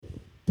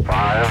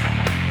5,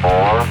 4,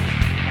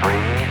 3, 2,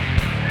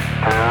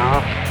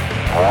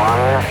 1,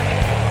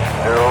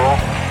 0,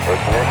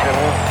 ignition.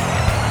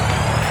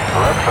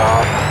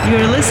 Liftoff.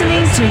 You're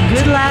listening to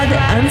Good Lad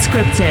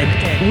Unscripted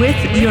with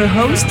your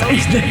host.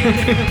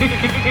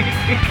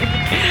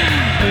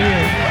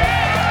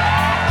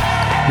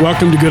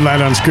 Welcome to Good Lad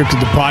Unscripted,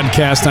 the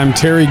podcast. I'm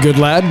Terry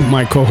Goodlad.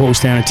 My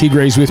co-host Anna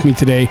Tigre is with me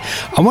today.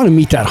 I want to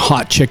meet that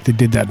hot chick that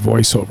did that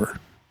voiceover.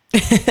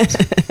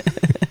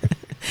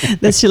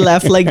 Does she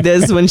laugh like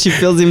this when she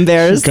feels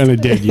embarrassed? She kind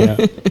of did, yeah.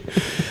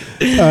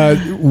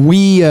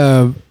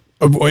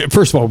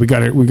 First of all, we got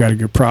to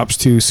give props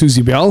to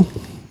Susie Bell.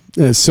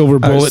 Silver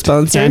Bullet,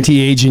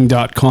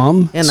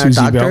 antiaging.com. And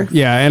Susie our doctor. Bell.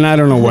 Yeah, and I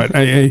don't know what.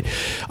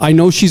 I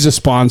know she's a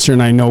sponsor,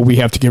 and I know we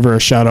have to give her a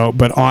shout out,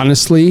 but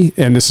honestly,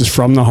 and this is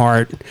from the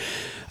heart,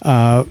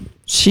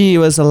 she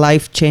was a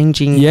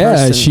life-changing person.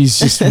 Yeah, she's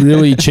just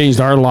really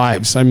changed our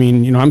lives. I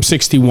mean, I'm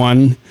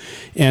 61,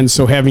 and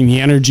so having the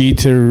energy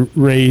to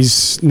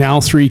raise now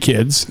 3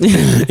 kids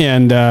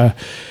and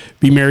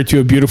be married to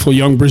a beautiful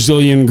young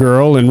Brazilian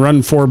girl and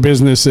run 4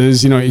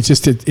 businesses,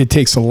 it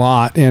takes a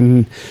lot.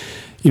 And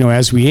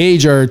as we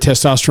age, our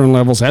testosterone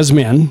levels, as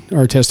men,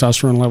 our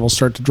testosterone levels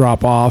start to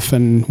drop off.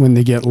 And when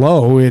they get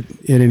low, it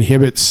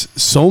inhibits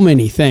so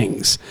many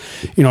things.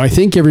 I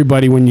think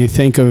everybody, when you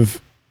think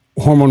of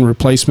hormone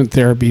replacement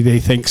therapy, they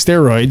think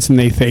steroids and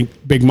they think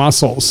big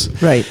muscles.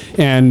 Right.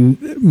 And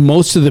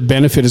most of the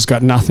benefit has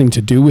got nothing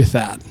to do with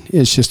that.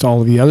 It's just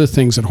all of the other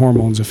things that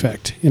hormones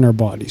affect in our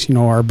bodies.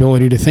 Our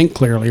ability to think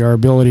clearly, our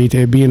ability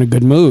to be in a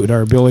good mood, our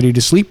ability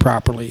to sleep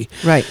properly.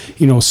 Right.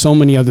 So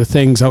many other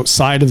things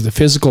outside of the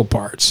physical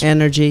parts.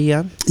 Energy,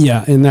 yeah.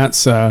 Yeah, and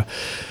that's the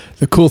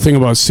cool thing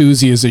about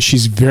Susie is that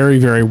she's very,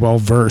 very well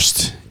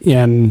versed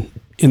in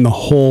the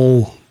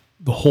whole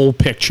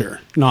picture,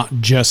 not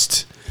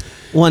just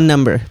one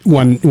number,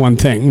 one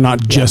thing,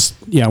 not just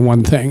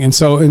one thing. And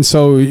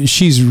so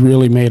she's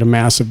really made a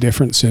massive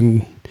difference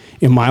in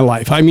my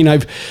life. I mean,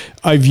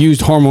 I've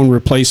used hormone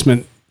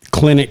replacement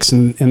clinics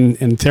and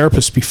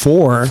therapists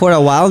before for a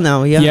while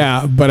now.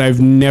 Yeah, but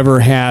I've never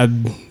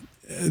had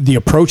the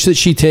approach that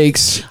she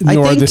takes,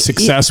 nor the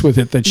success with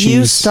it that she's.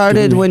 You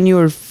started when you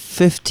were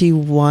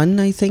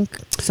 51, I think,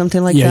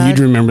 something like that. Yeah, you'd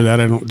remember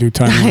that. I don't do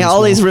time. I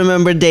always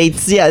remember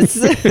dates. Yes.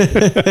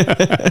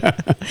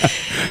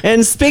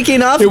 And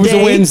speaking of, it was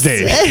dates, a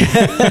Wednesday.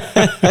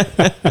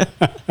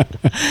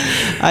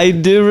 I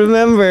do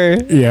remember.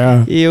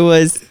 Yeah, it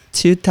was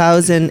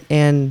 2000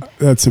 and.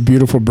 That's a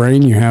beautiful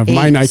brain you have.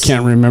 Mine, I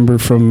can't remember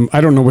from. I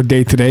don't know what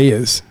day today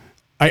is.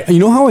 You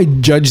know how I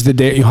judge the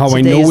day? How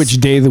I know which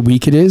day of the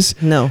week it is?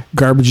 No.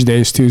 Garbage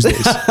Day is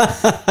Tuesdays.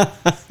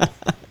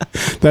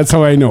 That's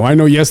how I know. I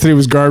know yesterday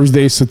was garbage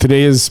day, so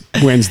today is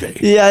Wednesday.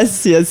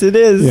 Yes, it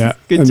is. Yeah,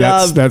 good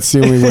job. That's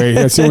the only way.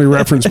 That's the only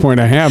reference point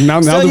I have now.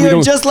 So that you're we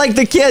don't, just like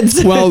the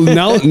kids. Well,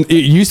 now it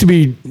used to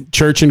be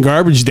church and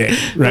garbage day,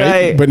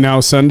 right? But now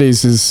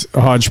Sundays is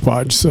a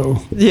hodgepodge.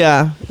 So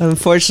yeah,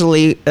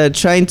 unfortunately,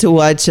 trying to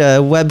watch a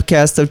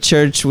webcast of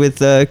church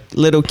with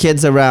little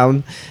kids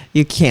around,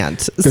 you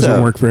can't.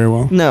 Doesn't work very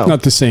well. No,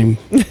 not the same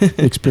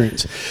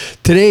experience.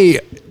 Today,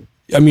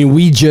 I mean,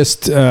 we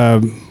just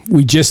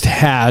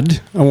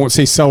had, I won't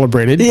say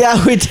celebrated.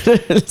 Yeah, we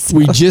did.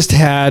 We just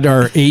had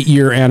our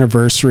 8-year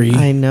anniversary.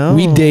 I know.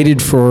 We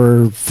dated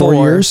for 4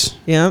 years.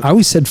 Yeah. I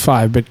always said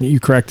 5, but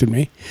you corrected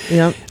me.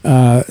 Yeah.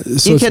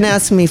 So you can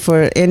ask me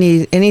for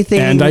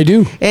anything. And I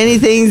do.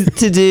 Anything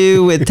to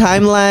do with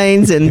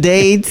timelines and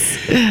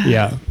dates.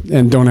 Yeah.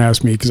 And don't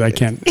ask me because I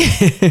can't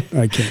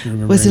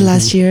remember. Was it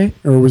last year?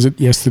 Or was it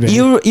yesterday?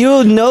 You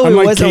know it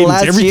wasn't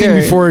last everything year.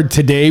 Everything before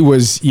today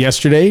was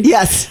yesterday.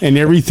 Yes. And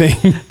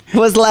everything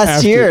was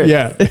last year.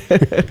 Yeah.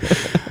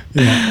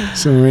 Yeah.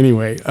 So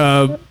anyway,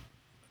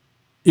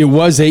 it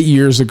was 8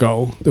 years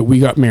ago that we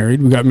got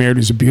married. We got married.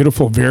 It was a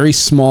beautiful, very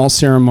small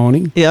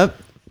ceremony. Yep.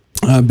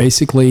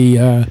 Basically,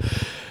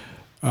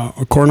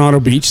 Coronado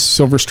Beach,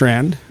 Silver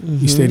Strand.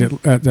 Mm-hmm. We stayed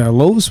at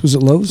Lowe's. Was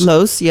it Lowe's?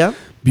 Lowe's, yeah.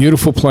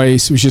 Beautiful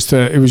place. It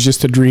was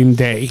just a dream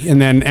day.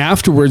 And then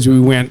afterwards, we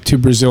went to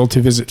Brazil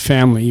to visit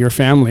your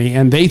family,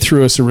 and they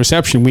threw us a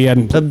reception. We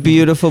hadn't a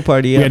beautiful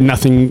party. Yeah. We had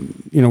nothing.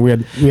 We had no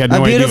idea.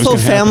 A beautiful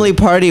family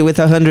party with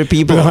 100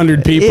 people. With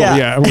 100 people,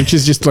 yeah, which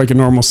is just like a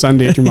normal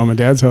Sunday at your mom and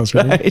dad's house,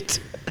 right? Right.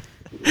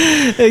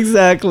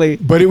 Exactly.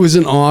 But it was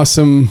an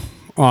awesome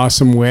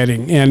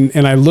wedding,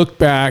 and I look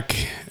back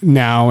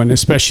now, and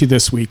especially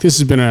this week. This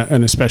has been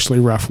an especially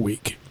rough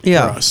week for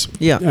us.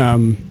 Yeah.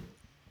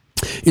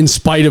 In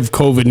spite of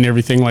COVID and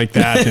everything like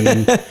that.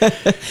 And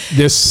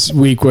this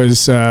week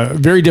was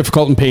very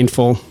difficult and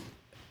painful.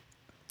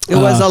 It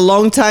was a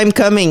long time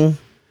coming.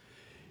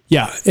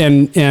 Yeah.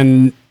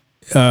 And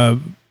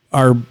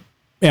our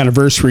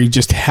anniversary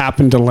just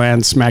happened to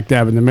land smack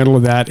dab in the middle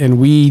of that. And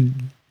we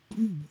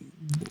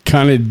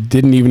kind of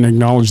didn't even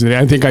acknowledge that.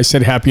 I think I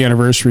said happy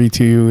anniversary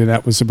to you, and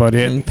that was about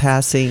it. In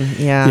passing.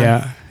 Yeah.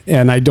 Yeah.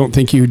 and I don't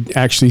think you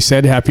actually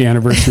said happy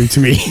anniversary to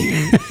me.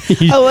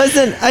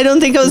 I don't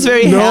think I was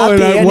very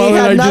happy, and it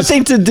had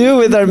nothing to do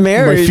with our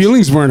marriage. My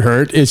feelings weren't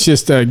hurt. It's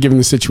just given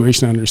the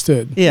situation, I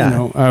understood.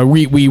 Yeah.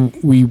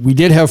 We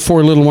did have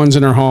 4 little ones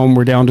in our home.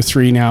 We're down to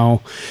 3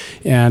 now,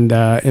 and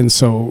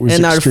so it was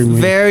extremely.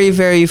 Our very,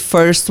 very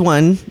first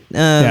one,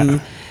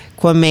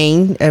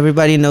 Kwame,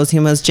 everybody knows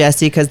him as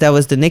Jesse because that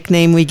was the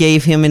nickname we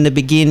gave him in the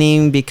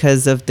beginning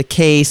because of the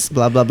case,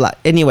 blah, blah, blah.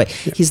 Anyway,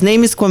 his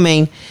name is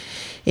Kwame,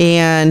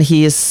 and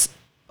he is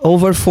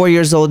over 4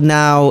 years old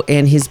now,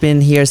 and he's been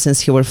here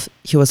since he was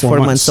 4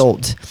 months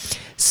old.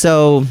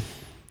 So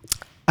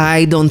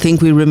I don't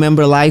think we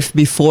remember life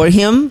before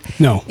him.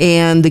 No.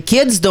 And the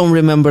kids don't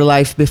remember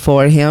life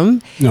before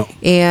him. No.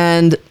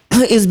 And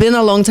it's been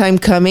a long time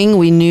coming.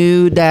 We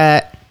knew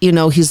that,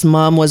 his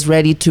mom was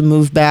ready to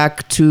move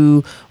back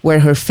to where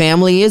her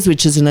family is,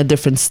 which is in a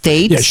different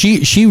state. Yeah,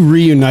 she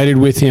reunited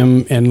with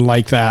him and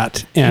like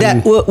that.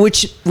 And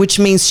which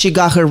means she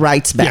got her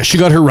rights back. Yeah, she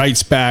got her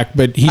rights back,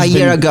 but a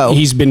year ago.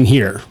 He's been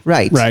here.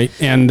 Right. Right.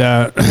 And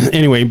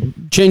anyway,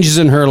 changes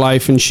in her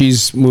life, and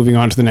she's moving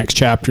on to the next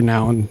chapter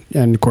now.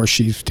 And of course,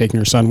 she's taking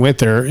her son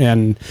with her,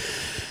 and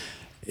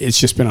it's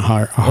just been a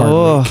hard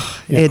week.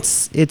 Yeah.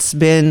 It's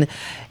been,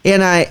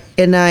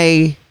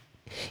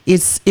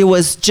 it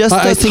was just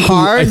as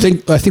hard.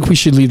 I think we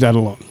should leave that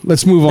alone.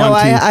 Let's move on. No,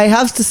 I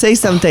have to say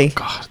something. Oh,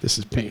 God, this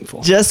is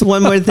painful. Just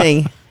one more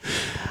thing.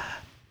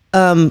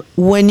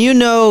 When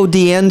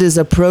the end is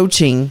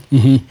approaching,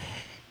 mm-hmm.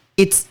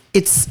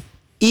 it's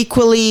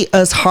equally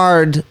as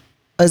hard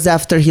as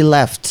after he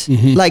left.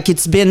 Mm-hmm. Like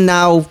it's been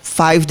now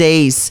 5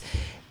 days,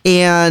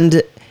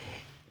 and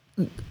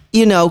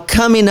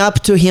coming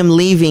up to him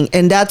leaving,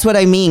 and that's what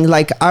I mean.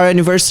 Like our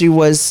anniversary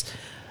was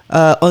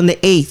on the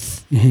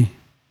 8th. Mm-hmm.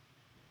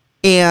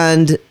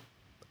 And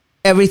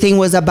everything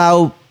was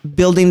about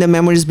building the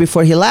memories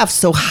before he left.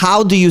 So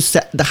how do you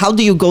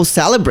go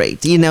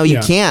celebrate? You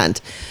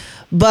can't.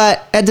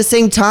 But at the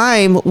same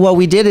time, what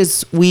we did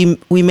is we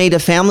made a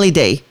family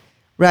day,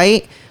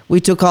 right? We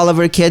took all of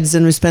our kids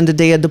and we spent the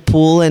day at the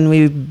pool and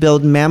we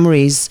built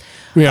memories.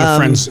 We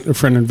had a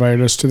friend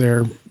invited us to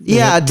their.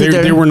 Yeah,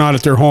 they were not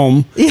at their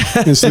home. Yeah.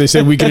 And so they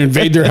said we can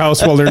invade their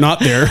house while they're not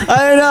there.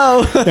 I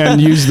know. And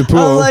use the pool.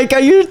 I'm like,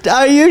 are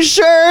you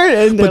sure?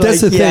 And but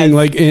that's the thing,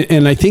 like,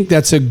 and I think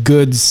that's a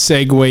good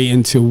segue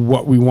into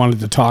what we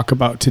wanted to talk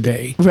about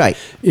today. Right.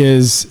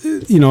 Is,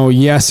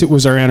 yes, it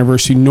was our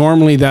anniversary.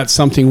 Normally that's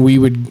something we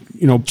would,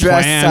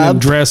 plan and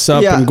dress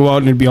up and go out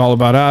and it'd be all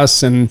about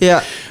us. And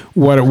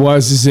what it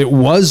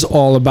was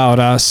all about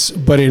us,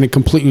 but in a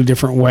completely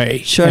different way.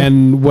 Sure.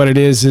 And what it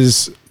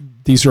is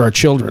these are our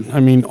children. I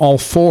mean, all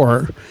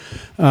 4,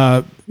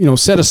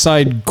 set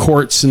aside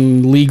courts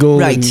and legal.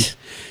 Right.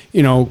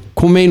 And,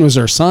 Kwame was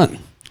our son.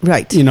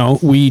 Right.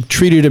 We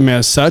treated him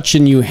as such,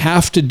 and you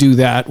have to do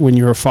that when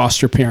you're a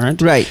foster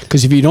parent. Right.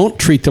 Because if you don't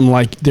treat them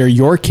like they're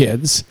your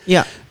kids,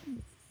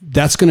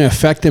 that's going to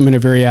affect them in a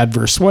very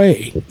adverse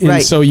way.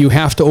 And so you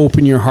have to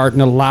open your heart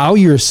and allow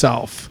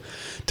yourself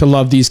to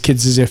love these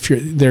kids as if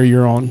they're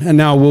your own. And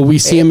now, will we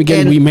see him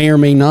again? We may or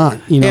may not,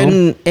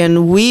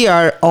 And we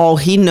are all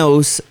he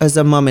knows as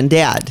a mom and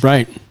dad.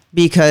 Right.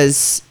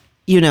 Because,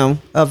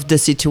 of the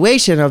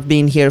situation of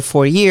being here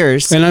 4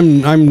 years. And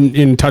I'm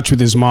in touch with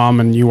his mom,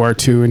 and you are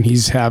too, and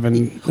he's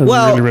having a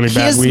really, really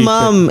bad week. His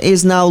mom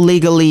is now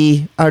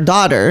legally our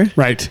daughter.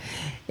 Right.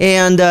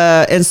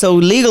 And so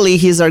legally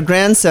he's our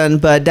grandson,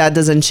 but that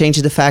doesn't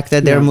change the fact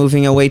that they're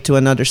moving away to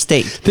another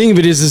state. The thing of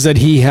it is that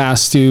he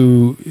has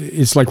to,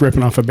 it's like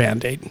ripping off a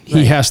Band-Aid. Right.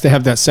 He has to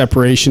have that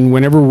separation.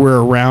 Whenever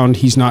we're around,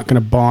 he's not going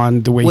to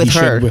bond the way he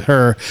should with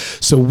her.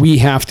 So we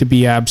have to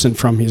be absent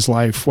from his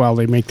life while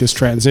they make this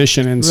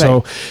transition. And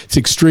so it's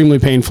extremely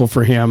painful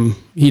for him.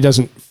 He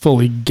doesn't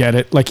fully get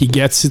it. Like, he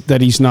gets it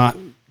that he's not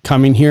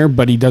coming here,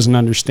 but he doesn't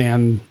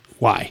understand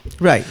why.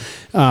 Right.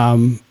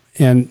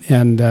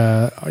 And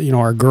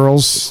our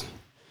girls,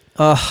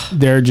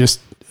 they're just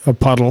a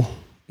puddle,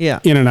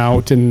 in and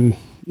out, and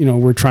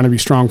we're trying to be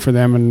strong for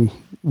them, and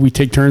we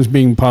take turns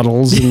being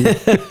puddles. And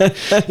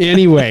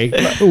anyway,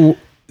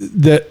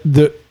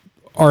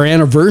 our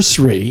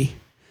anniversary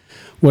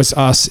was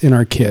us and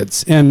our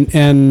kids,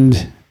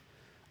 and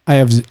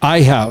I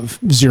have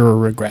zero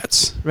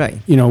regrets. Right.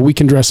 We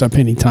can dress up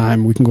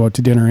anytime, we can go out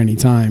to dinner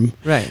anytime.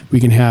 Right.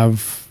 We can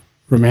have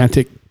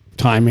romantic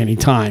time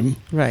anytime.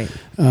 Right.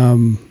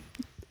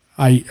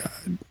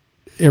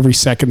 Every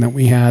second that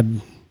we had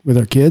with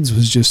our kids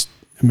was just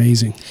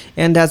amazing.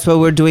 And that's what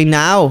we're doing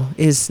now,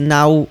 is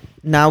now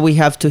we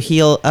have to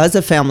heal as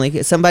a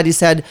family. Somebody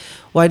said,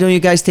 why don't you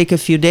guys take a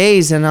few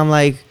days? And I'm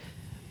like,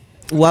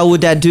 what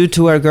would that do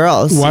to our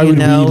girls? Why would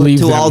we leave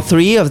them? All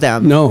 3 of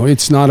them? No,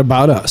 it's not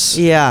about us.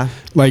 Yeah.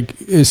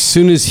 Like, as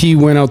soon as he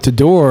went out the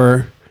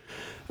door,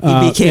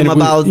 it became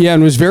about...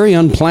 and it was very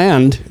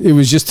unplanned. It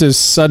was just a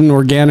sudden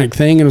organic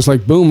thing. And it was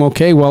like, boom,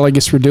 okay, well, I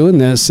guess we're doing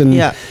this.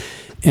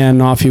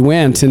 And off he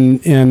went, and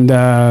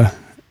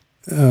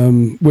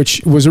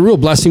which was a real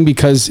blessing,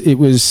 because it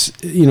was,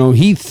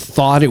 he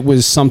thought it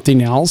was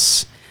something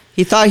else.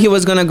 He thought he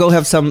was going to go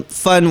have some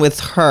fun with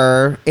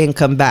her and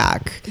come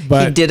back.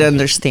 But he did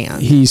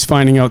understand. He's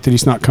finding out that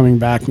he's not coming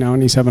back now,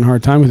 and he's having a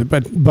hard time with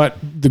it. But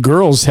the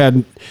girls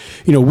had,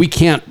 we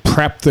can't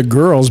prep the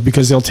girls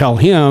because they'll tell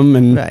him,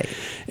 and Right.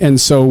 and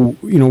so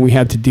we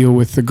had to deal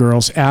with the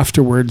girls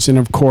afterwards, and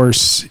of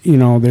course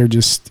they're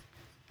just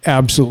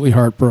absolutely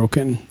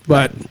heartbroken.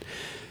 But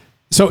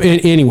so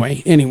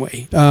anyway,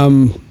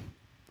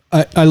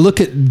 I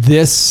look at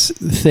this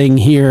thing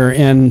here,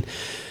 and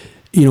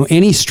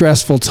any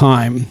stressful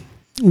time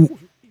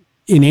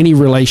in any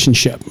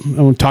relationship,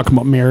 I'm talking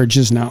about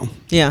marriages now.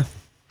 Yeah.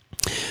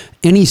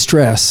 Any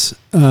stress,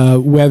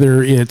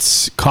 whether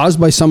it's caused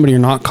by somebody or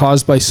not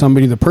caused by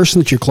somebody, the person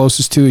that you're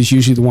closest to is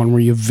usually the one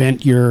where you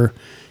vent your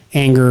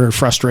anger or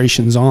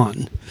frustrations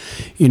on,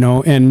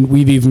 and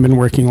we've even been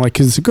working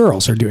because the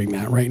girls are doing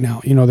that right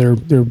now.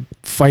 They're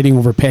fighting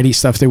over petty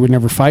stuff they would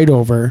never fight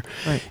over.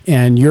 Right.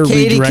 And you're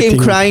Katie redirecting. came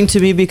crying to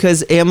me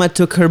because Emma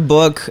took her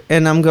book,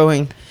 and I'm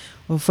going,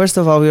 well, first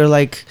of all, we were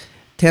like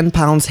 10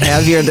 pounds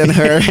heavier than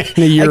her.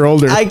 A year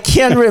older. I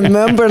can't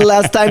remember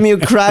last time you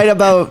cried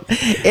about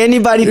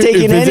anybody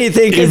taking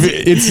anything. If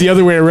it's the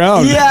other way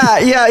around.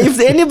 Yeah. If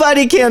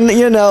anybody can,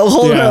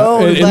 hold her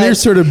own. And they're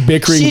sort of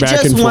bickering back and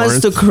forth. She just wants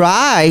to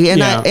cry.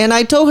 And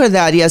I told her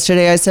that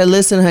yesterday. I said,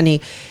 listen,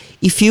 honey,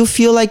 if you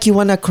feel like you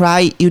want to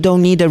cry, you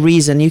don't need a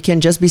reason. You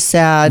can just be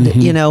sad,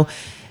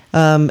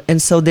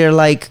 and so they're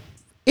like,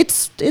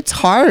 it's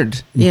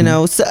hard,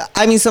 So,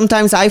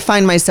 sometimes I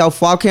find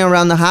myself walking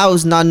around the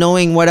house not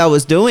knowing what I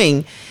was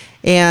doing,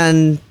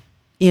 and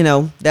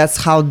that's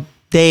how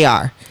they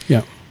are.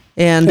 Yeah.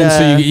 And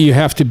so you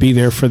have to be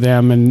there for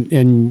them,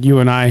 and you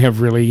and I have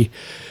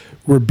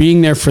we're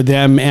being there for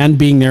them and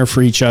being there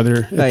for each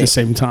other at the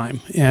same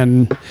time.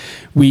 And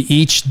we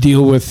each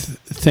deal with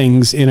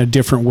things in a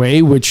different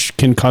way, which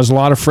can cause a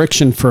lot of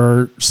friction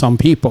for some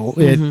people.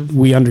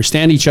 We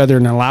understand each other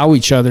and allow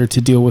each other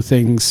to deal with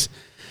things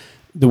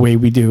the way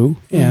we do.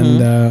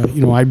 And,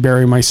 I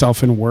bury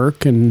myself in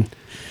work, and,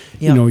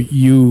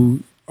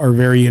 you are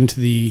very into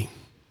the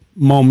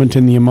moment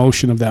and the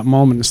emotion of that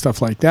moment and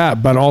stuff like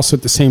that. But also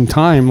at the same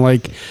time,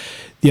 like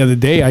the other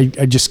day,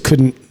 I just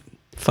couldn't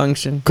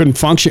function,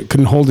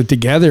 couldn't hold it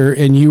together.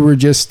 And you were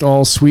just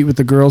all sweet with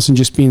the girls and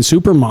just being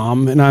super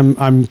mom. And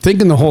I'm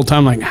thinking the whole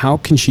time, like, how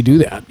can she do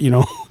that?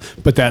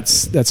 But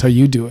that's how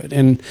you do it.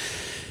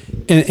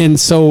 And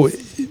so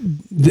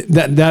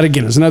that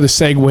again is another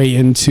segue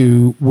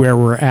into where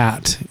we're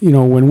at.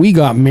 When we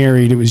got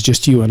married, it was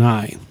just you and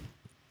I.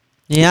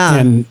 Yeah.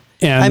 And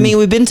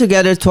we've been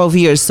together 12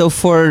 years. So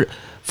for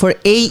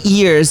 8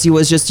 years, it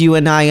was just you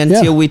and I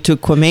until we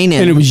took Kwame in.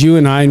 And it was you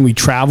and I, and we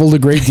traveled a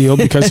great deal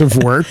because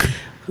of work.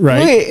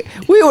 Right.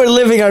 We were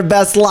living our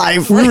best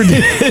life.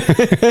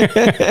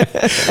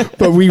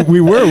 But we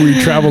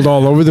traveled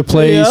all over the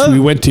place. Yeah.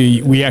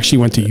 We actually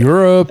went to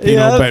Europe,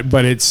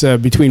 but it's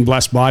between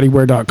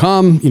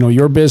blessedbodywear.com,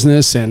 your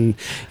business, and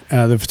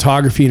the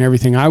photography and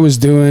everything I was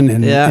doing,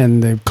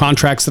 and the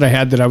contracts that I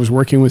had that I was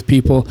working with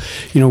people.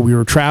 We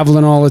were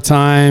traveling all the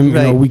time.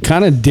 Right. We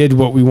kind of did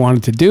what we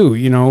wanted to do.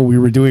 We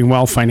were doing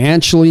well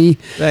financially.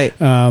 Right.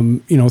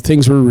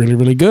 Things were really,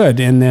 really good.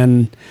 And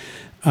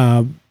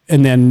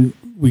then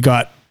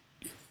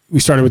we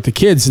started with the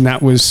kids, and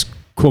that was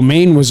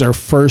Quilmaine was our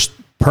first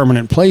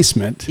permanent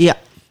placement. Yeah.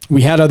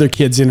 We had other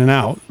kids in and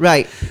out.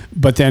 Right.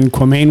 But then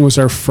Quilmaine was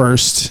our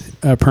first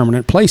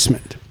permanent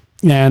placement.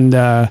 And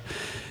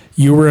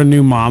you were a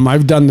new mom.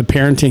 I've done the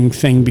parenting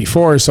thing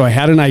before, so I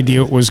had an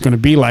idea what it was going to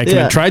be like. And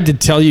I tried to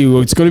tell you,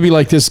 it's going to be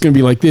like this, it's going to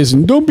be like this,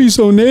 and don't be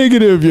so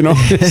negative,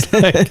 It's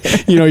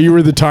like, you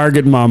were the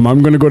Target mom.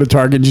 I'm going to go to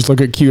Target and just look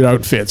at cute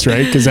outfits,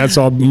 right? Because that's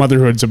all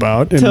motherhood's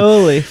about. And,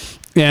 totally.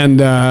 And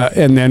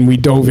then we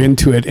dove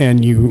into it,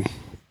 and you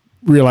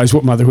realized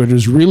what motherhood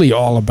is really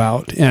all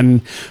about,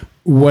 and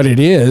what it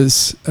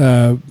is.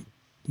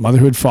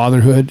 Motherhood,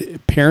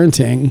 fatherhood,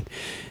 parenting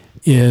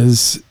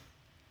is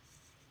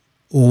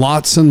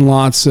lots and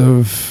lots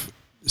of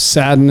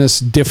sadness,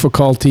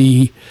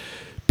 difficulty,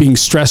 being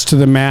stressed to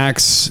the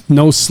max,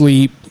 no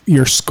sleep.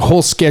 Your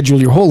whole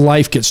schedule, your whole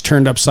life gets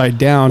turned upside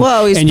down.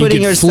 Well, he's and putting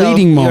you get yourself,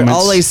 fleeting moments. You're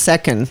always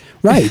second.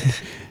 Right.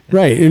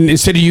 Right. And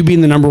instead of you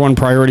being the number one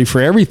priority for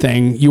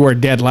everything, you are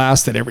dead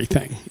last at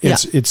everything.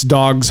 It's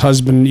dogs,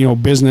 husband,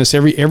 business,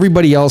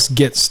 everybody else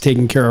gets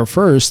taken care of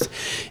first.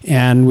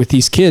 And with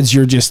these kids,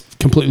 you're just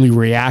completely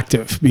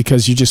reactive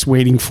because you're just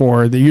waiting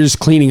you're just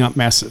cleaning up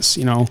messes,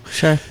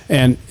 Sure.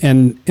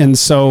 And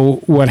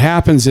so what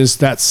happens is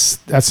there's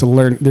a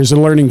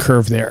learning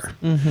curve there,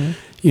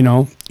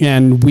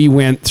 and we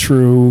went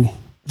through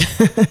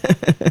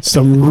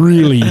some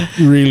really,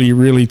 really,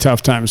 really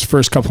tough times.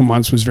 First couple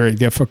months was very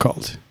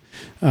difficult.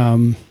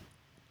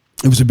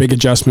 It was a big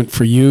adjustment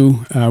for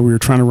you. We were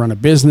trying to run a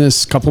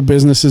couple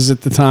businesses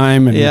at the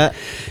time, and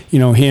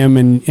him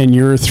and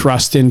you're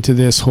thrust into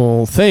this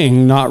whole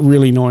thing, not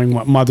really knowing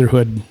what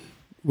motherhood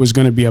was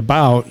going to be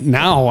about.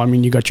 Now,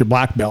 you got your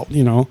black belt,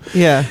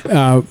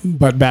 Yeah.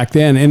 But back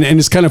then, and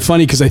it's kind of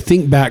funny because I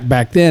think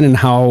back then and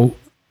how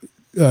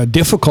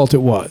difficult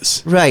it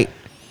was. Right.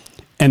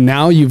 And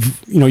now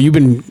you've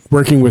been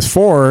working with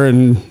 4,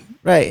 and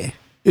Right.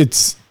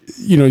 it's,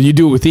 you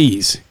do it with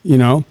ease,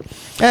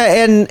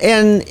 And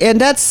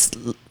that's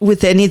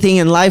with anything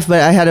in life.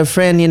 But I had a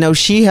friend,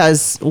 she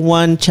has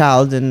one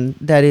child, and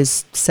that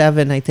is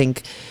 7, I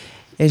think.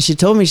 And she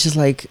told me, she's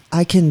like,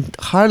 I can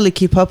hardly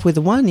keep up with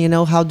one,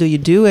 how do you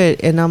do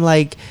it? And I'm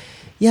like,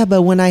 yeah,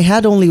 but when I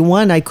had only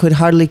one, I could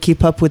hardly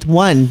keep up with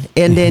one.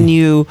 And then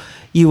you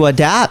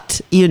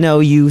adapt,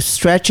 you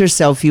stretch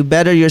yourself, you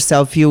better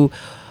yourself,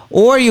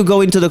 or you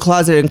go into the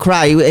closet and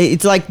cry.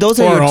 It's like, those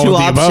are your two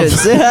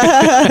options.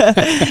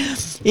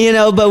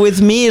 But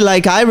with me,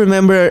 like, I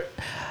remember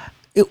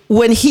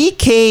when he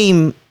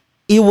came,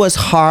 it was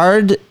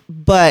hard,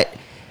 but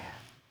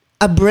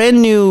a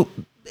brand new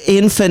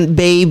infant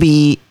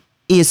baby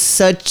is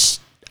such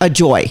a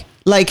joy.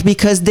 Like,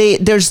 because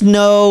there's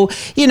no,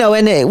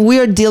 and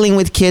we're dealing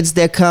with kids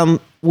that come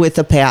with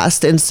a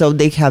past, and so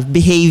they have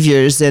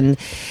behaviors, and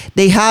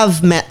they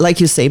have, like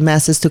you say,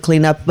 messes to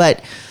clean up.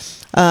 But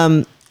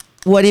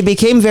what it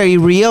became very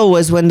real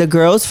was when the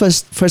girls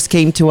first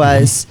came to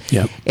us.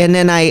 Yep. And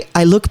then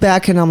I look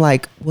back and I'm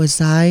like, was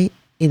I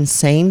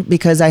insane?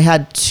 Because I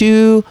had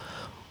 2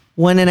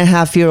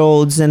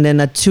 1.5-year-olds and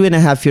then a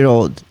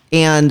 2.5-year-old,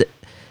 and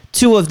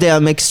 2 of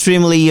them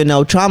extremely,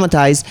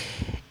 traumatized.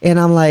 And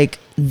I'm like,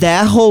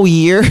 that whole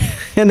year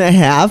and a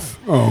half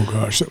oh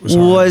gosh, that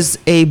was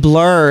a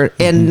blur.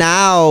 And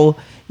now,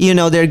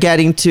 they're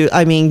getting to,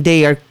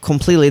 they are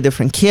completely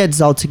different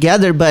kids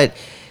altogether, but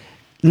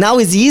now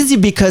it's easy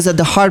because of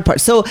the hard part.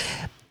 So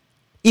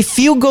if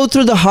you go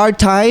through the hard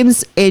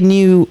times and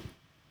you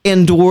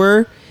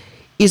endure,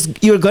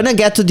 you're going to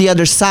get to the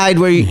other side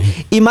where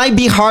it might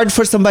be hard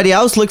for somebody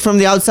else, look from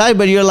the outside,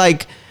 but you're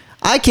like,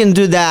 I can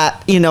do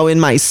that, in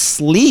my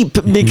sleep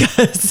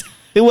because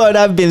what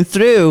I've been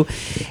through.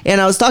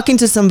 And I was talking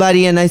to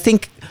somebody, and I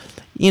think,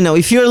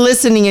 if you're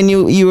listening and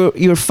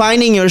you're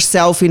finding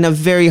yourself in a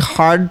very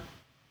hard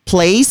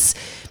place,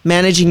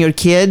 managing your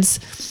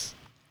kids,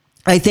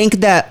 I think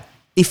that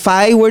if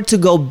I were to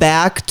go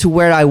back to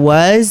where I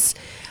was,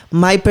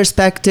 my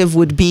perspective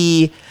would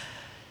be,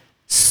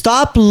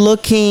 stop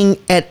looking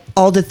at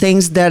all the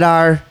things that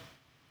are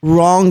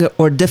wrong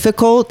or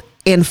difficult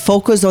and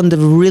focus on the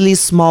really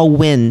small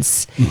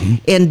wins.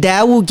 And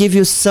that will give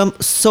you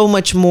so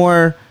much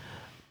more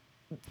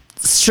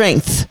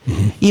strength,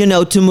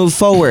 to move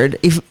forward.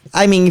 If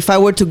I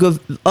were to go,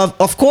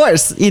 of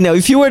course,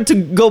 if you were to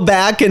go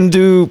back and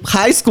do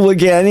high school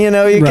again, you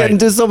right. can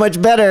do so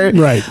much better.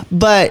 Right.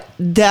 But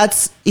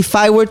if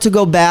I were to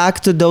go back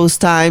to those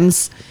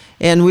times,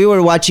 and we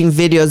were watching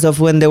videos of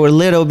when they were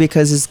little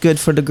because it's good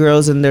for the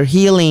girls and their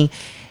healing.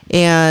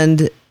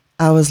 And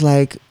I was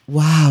like,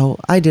 wow,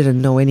 I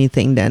didn't know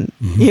anything then.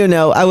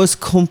 I was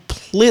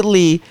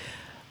completely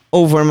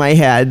over my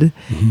head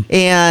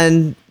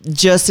and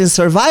just in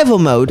survival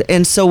mode.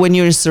 And so when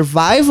you're in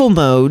survival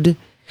mode,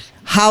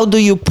 how do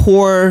you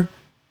pour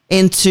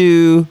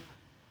into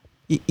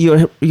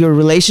your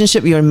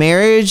relationship, your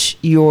marriage,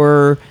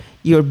 your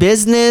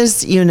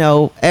business,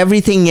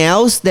 everything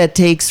else that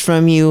takes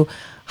from you?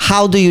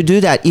 How do you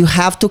do that? You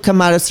have to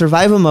come out of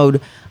survival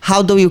mode.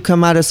 How do you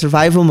come out of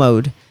survival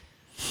mode?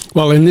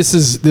 Well, and this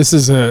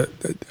is I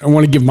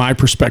want to give my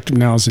perspective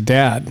now as a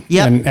dad,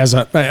 and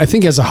I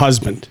think as a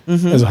husband,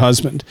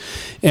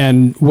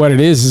 and what it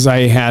is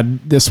I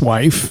had this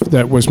wife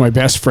that was my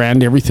best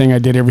friend. Everything I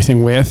did,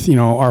 everything with,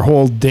 our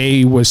whole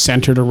day was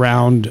centered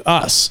around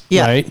us,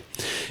 right?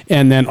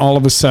 And then all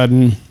of a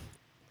sudden,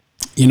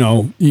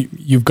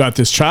 you've got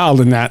this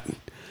child, and that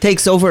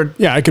takes over.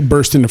 Yeah, I could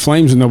burst into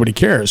flames and nobody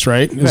cares,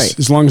 right?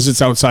 As long as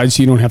it's outside,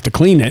 so you don't have to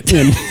clean it.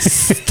 And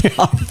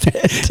Stop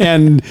it.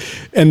 and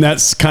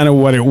that's kind of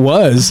what it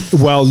was.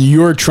 While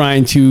you're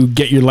trying to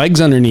get your legs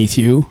underneath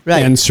you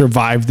and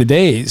survive the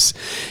days,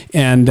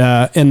 and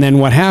then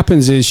what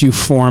happens is you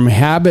form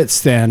habits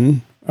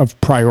then of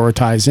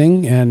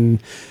prioritizing and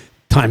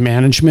time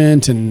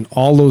management and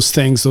all those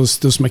things,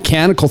 those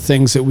mechanical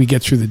things that we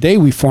get through the day.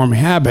 We form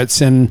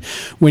habits, and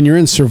when you're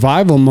in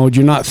survival mode,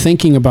 you're not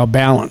thinking about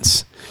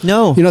balance.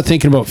 No. You're not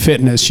thinking about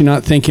fitness. You're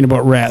not thinking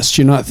about rest.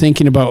 You're not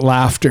thinking about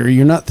laughter.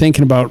 You're not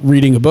thinking about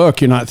reading a book.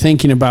 You're not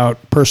thinking about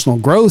personal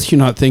growth. You're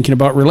not thinking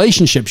about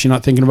relationships. You're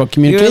not thinking about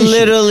communication. You're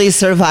literally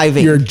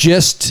surviving. You're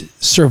just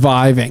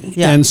surviving.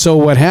 Yeah. And so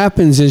what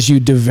happens is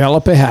you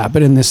develop a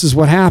habit, and this is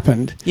what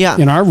happened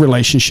in our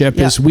relationship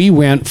is we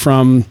went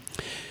from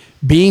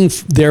being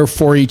there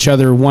for each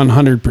other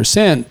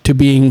 100% to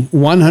being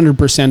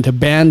 100%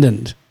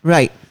 abandoned.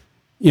 Right.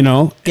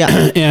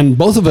 And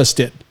both of us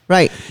did.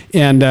 Right.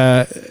 And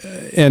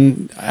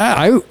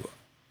I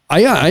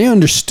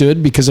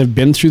understood because I've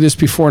been through this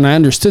before, and I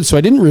understood. So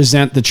I didn't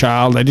resent the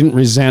child. I didn't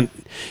resent,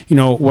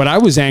 what I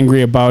was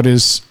angry about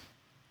is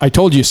I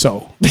told you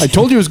so. I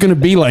told you it was going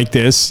to be like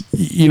this.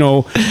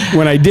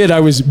 When I did, I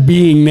was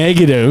being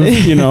negative,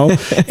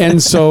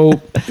 and so,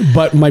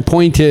 but my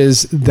point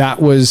is that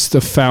was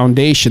the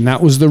foundation.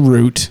 That was the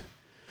root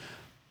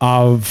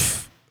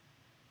of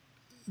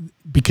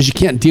because you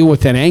can't deal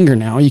with that anger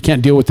now. You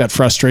can't deal with that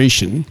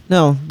frustration.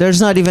 No, there's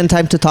not even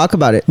time to talk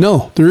about it.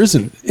 No, there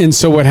isn't. And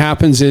so what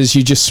happens is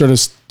you just sort of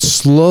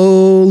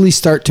slowly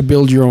start to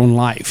build your own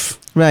life.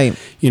 Right.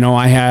 You know,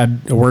 I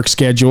had a work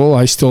schedule.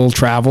 I still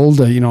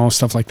traveled, you know,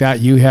 stuff like that.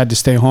 You had to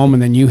stay home,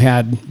 and then you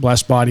had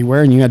Blessed Body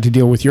Wear, and you had to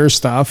deal with your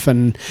stuff.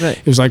 And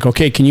it was like,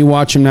 okay, can you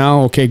watch him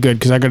now? Okay, good,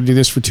 because I got to do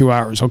this for 2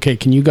 hours. Okay,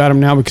 can you got him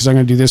now? Because I'm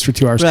going to do this for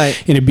 2 hours.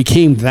 Right. And it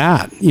became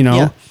that, you know.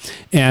 Yeah.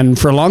 And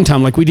for a long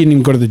time, like, we didn't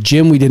even go to the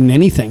gym. We didn't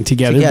anything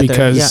together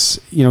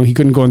because, you know, he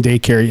couldn't go in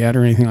daycare yet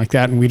or anything like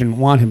that, and we didn't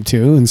want him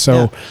to. And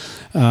so...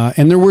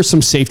 and there were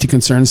some safety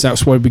concerns.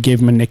 That's why we gave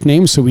him a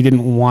nickname. So we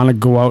didn't want to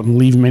go out and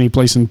leave him any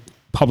place in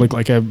public,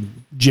 like a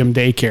gym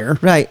daycare.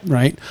 Right.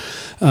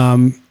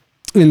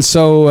 And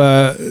so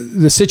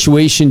the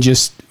situation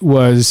just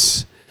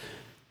was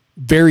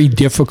very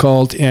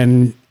difficult.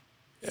 And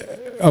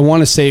I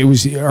want to say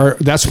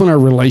that's when our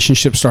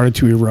relationship started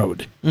to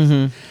erode.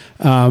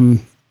 Mm-hmm.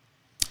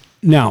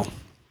 Now,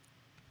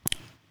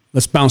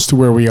 let's bounce to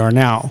where we are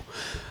now.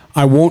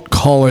 I won't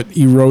call it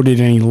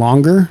eroded any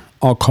longer.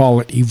 I'll call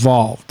it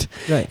evolved.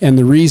 Right. And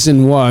the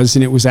reason was,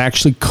 and it was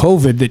actually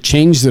COVID that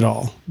changed it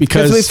all.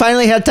 Because we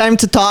finally had time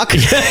to talk.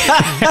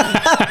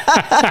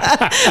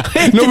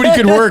 Nobody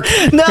could work.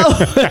 No.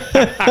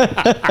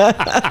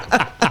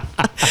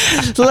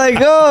 It's like,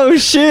 oh,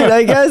 shoot,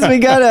 I guess we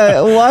got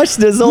to wash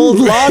this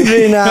old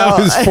laundry now.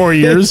 That was 4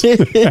 years.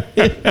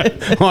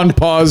 On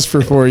pause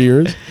for 4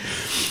 years.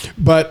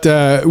 But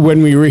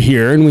when we were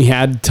here and we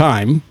had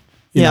time,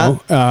 you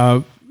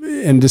know,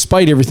 and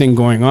despite everything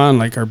going on,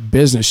 like, our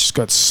business just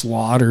got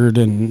slaughtered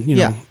and, you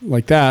know,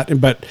 like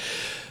that. But,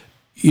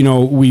 you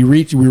know, we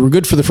were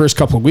good for the first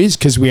couple of weeks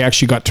because we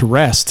actually got to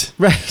rest.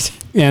 Right.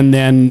 And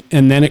then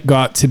it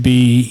got to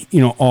be,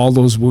 you know, all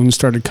those wounds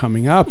started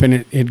coming up,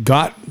 and it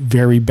got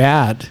very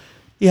bad.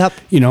 Yep.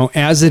 You know,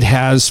 as it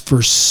has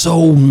for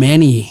so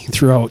many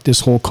throughout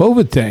this whole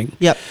COVID thing.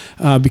 Yep.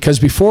 Because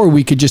before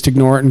we could just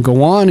ignore it and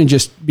go on and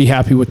just be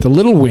happy with the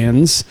little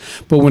wins.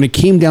 But when it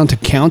came down to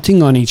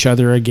counting on each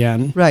other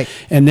again. Right.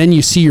 And then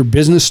you see your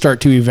business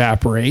start to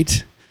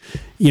evaporate,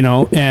 you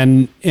know,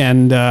 and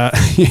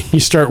you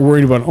start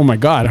worried about, oh my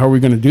God, how are we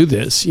going to do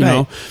this? You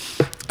know?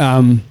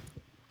 And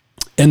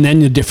then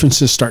the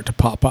differences start to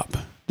pop up,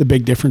 the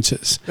big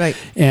differences. Right.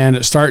 And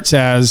it starts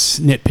as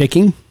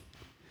nitpicking.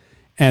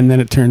 And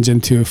then it turns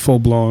into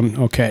full-blown,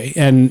 okay.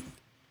 And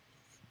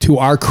to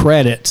our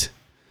credit,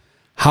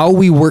 how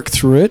we worked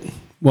through it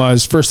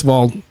was, first of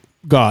all,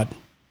 God.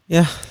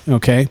 Yeah.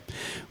 Okay.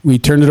 We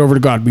turned it over to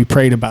God. We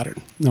prayed about it.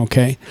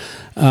 Okay.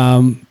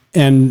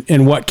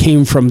 And what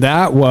came from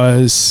that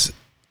was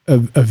a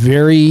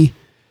very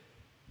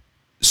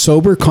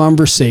sober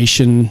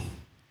conversation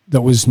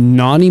that was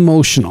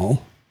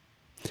non-emotional.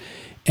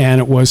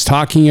 And it was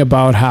talking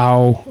about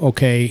how,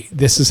 okay,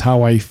 this is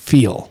how I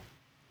feel.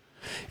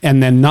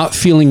 And then not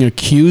feeling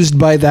accused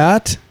by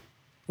that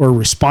or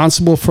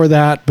responsible for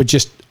that, but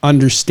just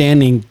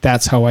understanding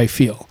that's how I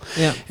feel.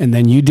 Yeah. And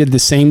then you did the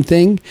same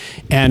thing,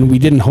 and we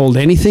didn't hold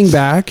anything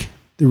back.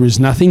 There was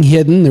nothing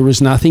hidden. There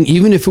was nothing,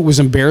 even if it was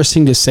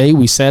embarrassing to say,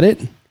 we said it.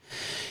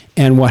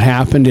 And what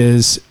happened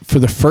is, for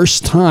the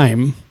first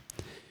time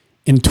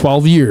in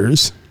 12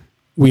 years,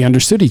 we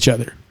understood each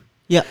other.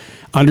 Yeah.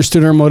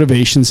 Understood our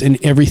motivations, and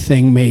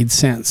everything made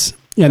sense.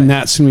 And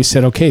that's when we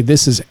said, okay,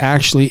 this is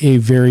actually a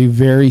very,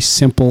 very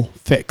simple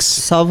fix.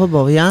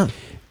 Solvable, yeah.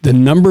 The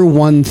number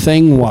one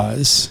thing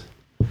was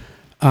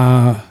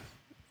finding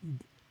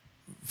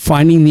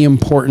the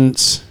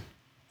importance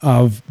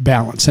of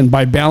balance. And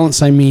by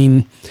balance, I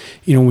mean,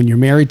 you know, when you're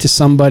married to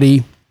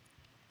somebody,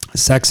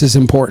 sex is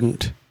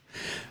important.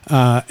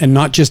 And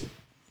not just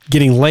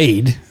getting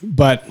laid,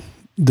 but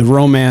the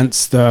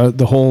romance,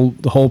 the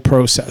whole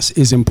process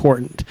is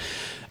important.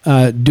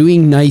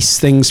 Doing nice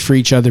things for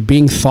each other,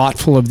 being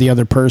thoughtful of the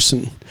other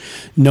person,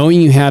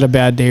 knowing you had a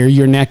bad day or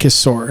your neck is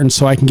sore, and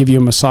so I can give you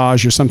a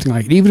massage or something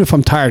like it. Even if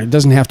I'm tired, it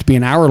doesn't have to be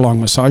an hour-long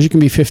massage. It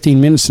can be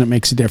 15 minutes, and it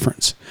makes a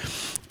difference.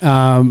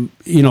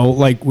 You know,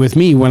 like with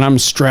me, when I'm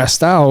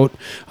stressed out,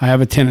 I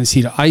have a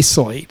tendency to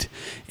isolate.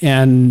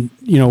 And,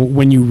 you know,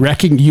 when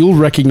you'll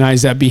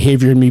recognize that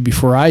behavior in me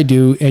before I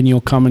do, and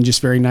you'll come and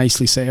just very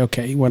nicely say,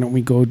 okay, why don't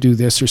we go do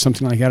this or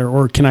something like that?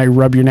 Or can I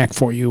rub your neck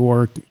for you?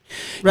 Or,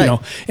 you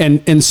know,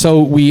 and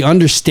so we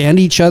understand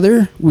each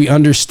other. We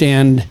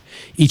understand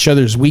each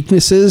other's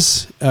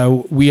weaknesses.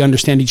 We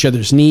understand each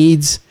other's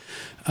needs.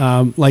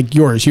 Like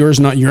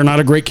you're not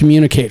a great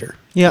communicator.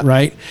 Yeah.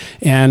 Right.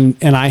 And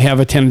I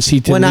have a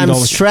tendency to, when I'm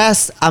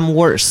stressed, I'm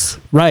worse.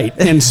 Right.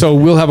 And so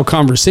we'll have a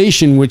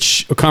conversation,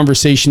 which a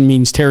conversation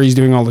means Terry's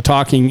doing all the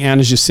talking.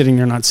 Anna's just sitting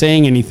there not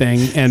saying anything.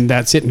 And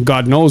that's it. And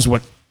God knows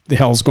what the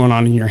hell's going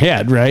on in your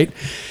head. Right.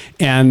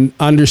 And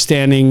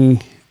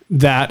understanding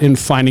that and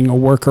finding a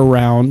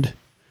workaround.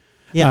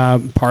 Yeah.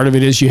 Part of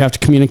it is you have to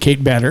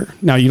communicate better.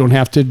 Now, you don't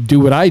have to do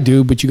what I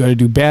do, but you got to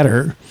do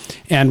better.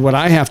 And what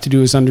I have to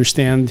do is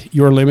understand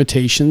your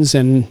limitations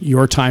and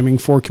your timing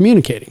for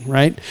communicating,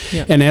 right?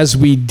 Yeah. And as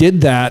we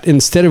did that,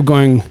 instead of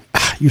going,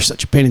 you're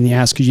such a pain in the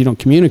ass because you don't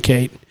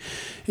communicate,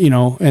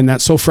 and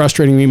that's so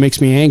frustrating me,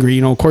 makes me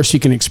angry. Of course you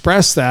can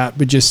express that,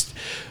 but just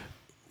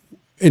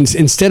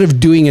instead of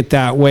doing it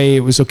that way,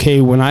 it was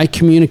okay. When I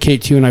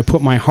communicate to you and I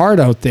put my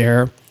heart out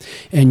there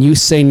and you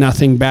say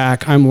nothing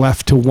back, I'm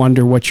left to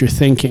wonder what you're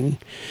thinking.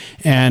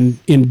 And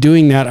in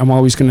doing that, I'm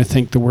always going to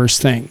think the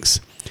worst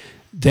things.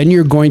 Then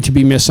you're going to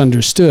be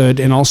misunderstood,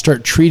 and I'll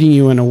start treating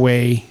you in a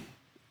way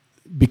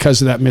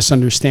because of that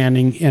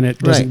misunderstanding, and it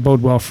doesn't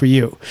bode well for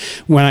you.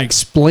 When I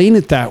explain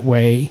it that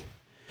way,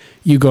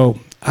 you go,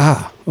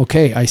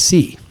 okay, I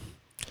see.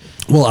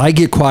 Well, I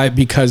get quiet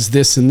because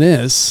this and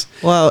this.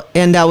 Well,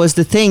 and that was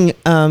the thing.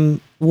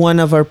 One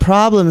of our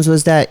problems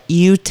was that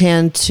you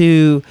tend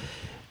to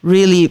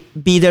really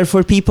be there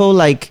for people,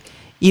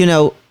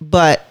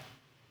 but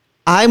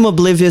I'm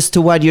oblivious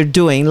to what you're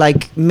doing.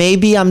 Like,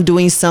 maybe I'm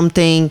doing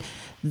something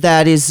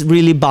that is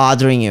really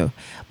bothering you,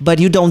 but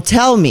you don't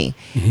tell me,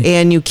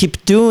 and you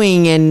keep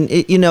doing, and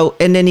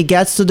then it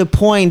gets to the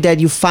point that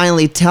you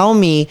finally tell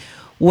me.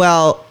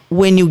 Well,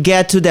 when you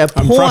get to that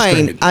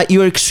point,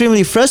 you're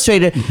extremely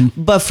frustrated.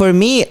 But for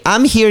me,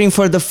 I'm hearing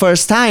for the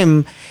first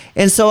time,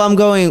 and so I'm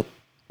going,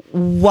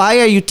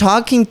 why are you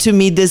talking to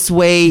me this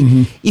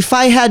way? If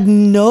I had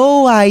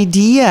no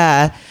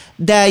idea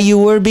that you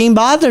were being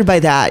bothered by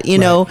that,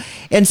 know?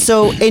 And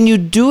so, and you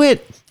do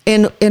it.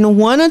 And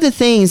one of the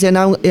things, and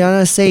I'm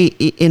gonna say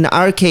in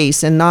our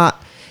case,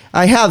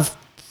 I have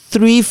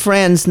 3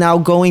 friends now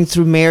going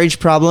through marriage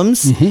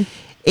problems,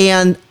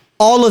 and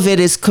all of it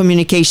is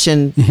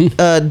communication,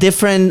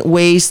 different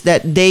ways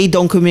that they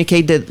don't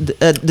communicate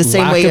the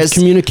same way as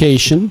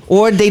communication,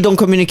 or they don't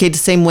communicate the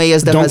same way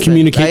as the husband. Don't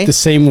communicate the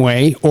same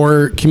way,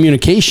 or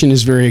communication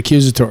is very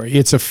accusatory.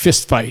 It's a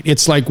fist fight.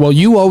 It's like, well,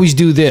 you always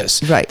do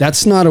this. Right.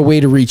 That's not a way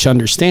to reach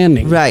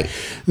understanding. Right.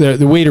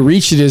 The way to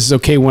reach it is,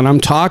 okay, when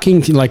I'm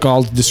talking to, like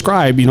I'll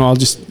describe,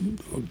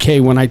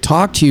 when I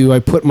talk to you, I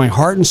put my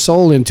heart and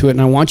soul into it,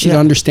 and I want you to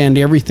understand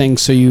everything,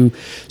 so you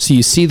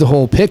see the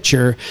whole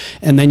picture,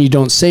 and then you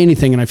don't say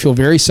anything, and I feel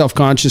very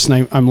self-conscious,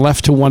 and I'm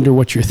left to wonder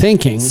what you're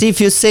thinking. See,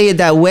 if you say it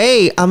that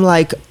way, I'm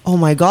like, oh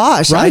my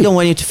gosh, I don't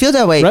want you to feel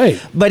that way.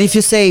 Right. But if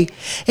you say,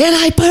 and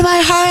I put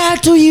my heart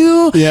out to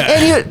you,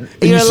 and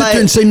you're sit like,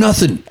 there and say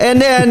nothing,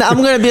 and then I'm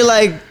gonna be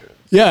like,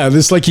 yeah,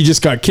 this is like you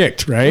just got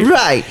kicked, right?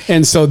 Right.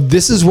 And so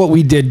this is what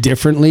we did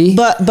differently.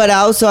 But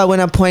also I want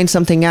to point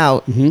something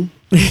out. I'm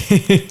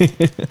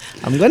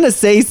gonna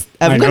say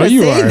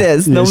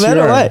this no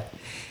matter what.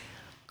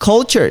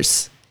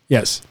 Cultures.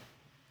 Yes.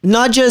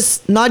 Not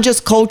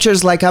just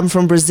cultures, like I'm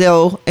from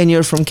Brazil and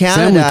you're from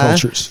Canada.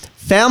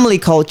 Family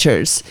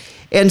cultures.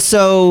 And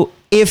so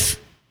if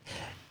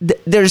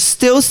there's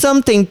still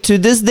something to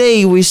this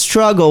day we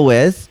struggle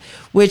with,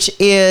 which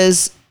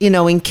is,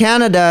 in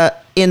Canada,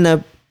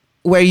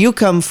 where you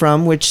come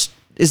from, which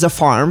is a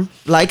farm,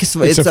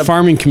 it's a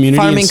farming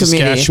community in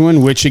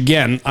Saskatchewan, which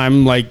again,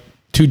 I'm like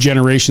 2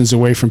 generations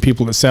away from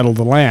people that settle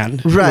the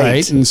land.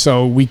 Right. And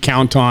so we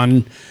count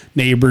on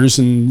neighbors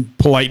and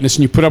politeness,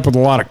 and you put up with a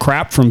lot of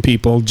crap from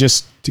people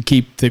just to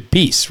keep the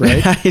peace,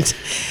 right? Right.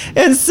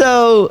 And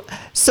so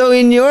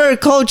in your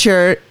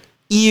culture,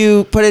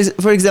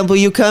 for example,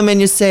 you come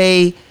and you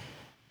say,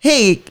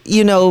 hey,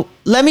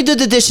 let me do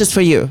the dishes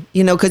for you,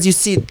 because you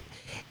see,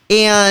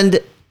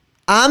 and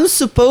I'm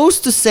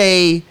supposed to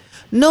say,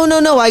 no,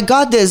 I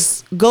got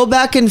this. Go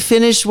back and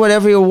finish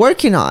whatever you're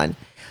working on.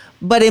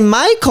 But in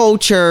my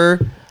culture,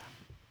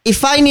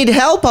 if I need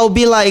help, I'll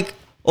be like,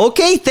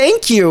 okay,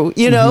 thank you,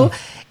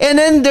 And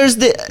then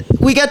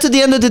we get to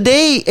the end of the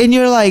day, and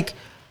you're like,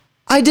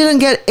 I didn't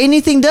get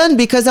anything done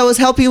because I was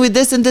helping you with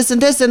this and this and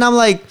this. And I'm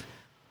like,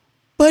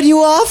 but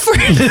you offered.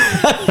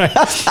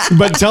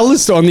 But tell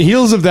us, on the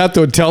heels of that,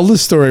 though, tell the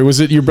story.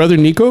 Was it your brother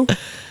Nico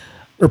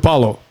or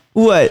Paulo?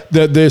 What?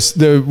 Oh,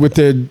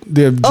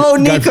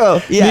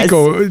 Nico. Yes.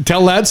 Nico,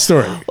 tell that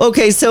story.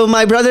 Okay, so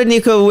my brother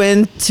Nico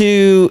went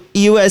to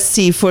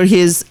USC for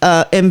his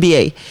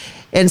MBA.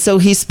 And so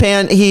he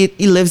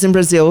lives in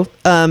Brazil.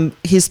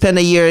 He spent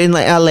a year in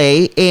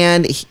LA,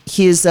 and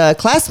his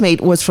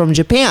classmate was from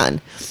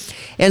Japan.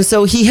 And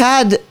so he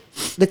had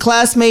the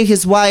classmate,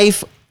 his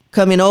wife,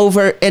 coming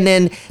over, and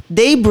then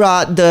they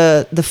brought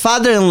the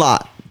father-in-law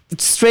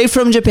straight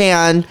from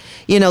Japan,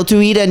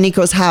 to eat at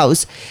Nico's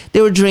house.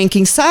 They were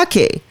drinking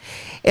sake.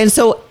 And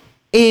so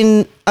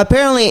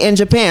apparently in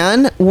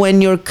Japan,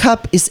 when your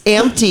cup is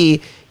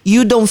empty,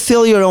 you don't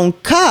fill your own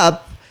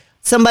cup.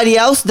 Somebody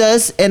else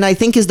does, and I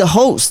think is the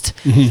host.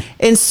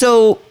 And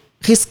so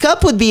his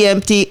cup would be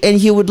empty, and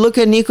he would look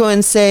at Nico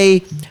and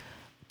say,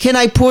 can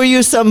I pour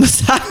you some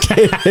sake?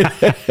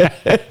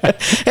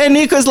 And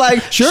Nico's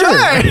like, sure.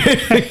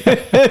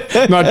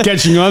 Not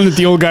catching on that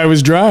the old guy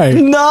was dry.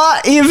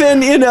 Not even,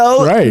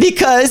 right.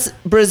 Because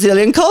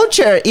Brazilian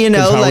culture,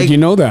 how would you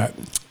know that?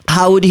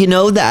 How would he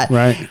know that?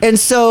 Right. And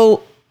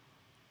so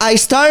I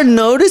started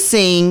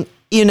noticing,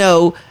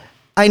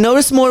 I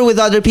noticed more with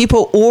other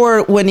people,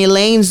 or when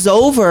Elaine's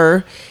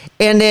over,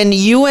 and then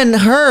you and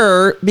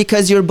her,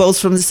 because you're both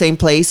from the same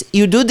place,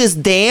 you do this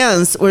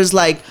dance where it's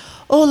like,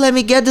 oh, let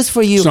me get this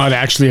for you. It's not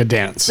actually a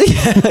dance.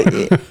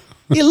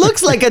 It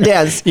looks like a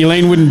dance.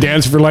 Elaine wouldn't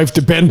dance if her life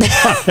depended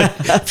on it.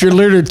 If you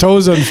lit her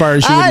toes on fire,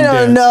 she wouldn't I don't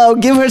dance. know.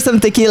 Give her some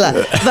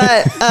tequila.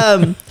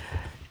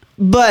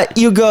 But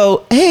you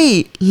go,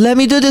 hey, let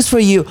me do this for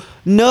you.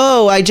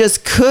 No, I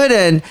just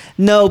couldn't.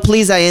 No,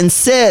 please, I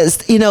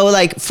insist. You know,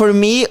 like for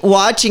me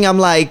watching, I'm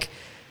like,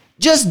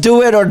 just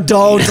do it or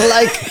don't.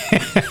 Like,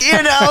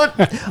 you know,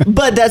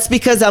 but that's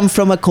because I'm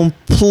from a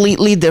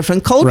completely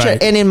different culture.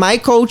 Right. And in my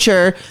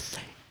culture,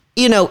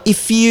 you know,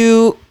 if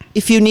you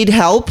need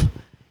help,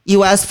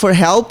 you ask for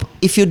help.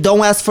 If you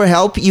don't ask for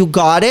help, you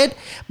got it.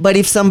 But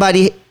if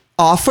somebody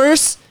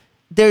offers,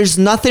 there's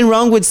nothing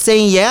wrong with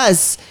saying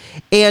yes.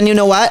 And you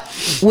know what?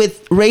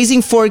 With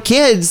raising 4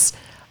 kids,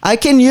 I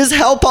can use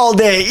help all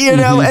day, you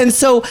know? Mm-hmm. And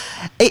so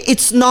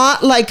it's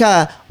not like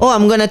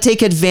I'm going to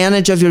take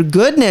advantage of your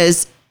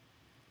goodness.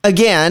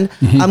 Again,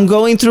 Mm-hmm. I'm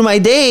going through my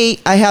day.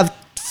 I have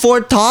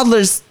 4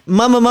 toddlers,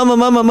 mama, mama,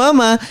 mama,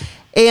 mama.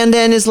 And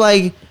then it's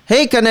like,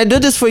 hey, can I do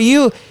this for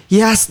you?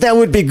 Yes, that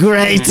would be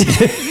great.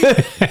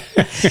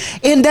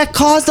 And that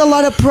caused a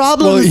lot of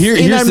problems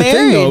in our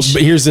marriage.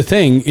 But here's the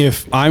thing: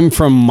 if I'm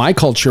from my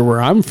culture,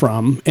 where I'm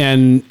from,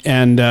 and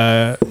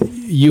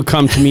you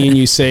come to me and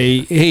you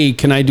say, "Hey,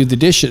 can I do the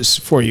dishes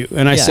for you?"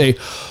 and I say,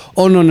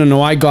 "Oh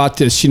no, I got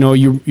this. You know,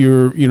 you've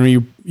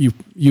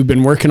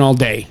been working all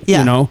day. Yeah.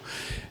 You know."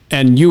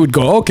 And you would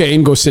go, okay,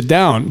 and go sit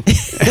down.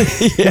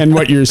 And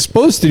what you're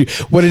supposed to do,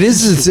 what it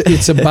is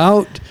it's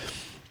about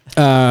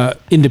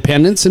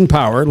independence and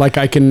power. Like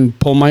I can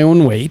pull my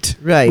own weight,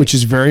 Right. which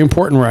is very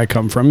important where I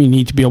come from. You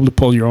need to be able to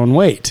pull your own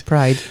weight.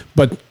 Pride.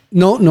 But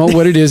no,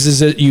 what it is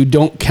that you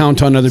don't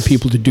count on other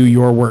people to do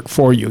your work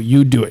for you.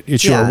 You do it.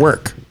 It's Yeah. your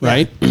work, Yeah.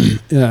 right?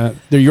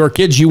 They're your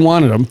kids. You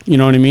wanted them. You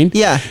know what I mean?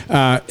 Yeah.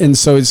 And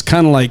so it's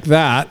kind of like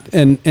that.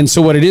 And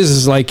so what it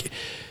is like,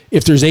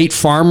 if there's 8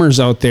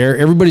 farmers out there,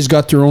 everybody's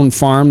got their own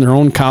farm, their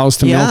own cows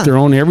to Yeah. milk, their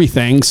own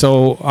everything.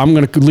 So I'm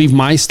going to leave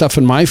my stuff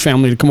in my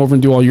family to come over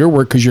and do all your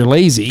work because you're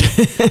lazy.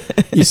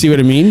 You see what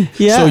I mean?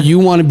 Yeah. So you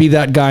want to be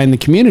that guy in the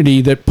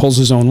community that pulls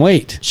his own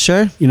weight.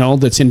 Sure. You know,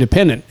 that's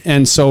independent.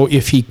 And so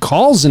if he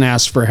calls and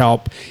asks for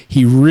help,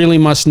 he really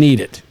must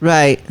need it.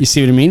 Right. You see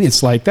what I mean?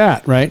 It's like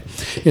that, right?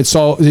 It's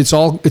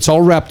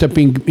all wrapped up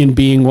in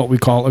being what we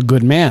call a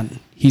good man.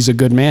 He's a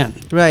good man.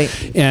 Right.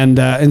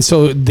 And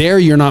so there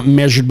you're not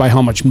measured by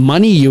how much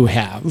money you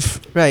have.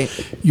 Right.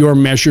 You're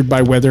measured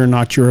by whether or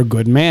not you're a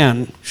good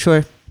man.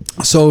 Sure.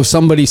 So if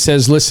somebody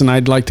says, listen,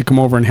 I'd like to come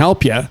over and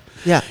help you.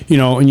 Yeah. You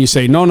know, and you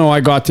say, no, I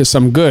got this.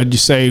 I'm good. You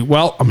say,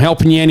 well, I'm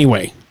helping you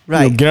anyway.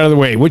 Right. You know, get out of the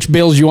way. Which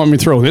bales do you want me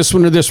to throw? This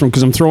one or this one?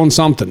 Because I'm throwing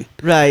something.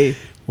 Right.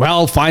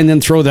 Well, fine, then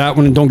throw that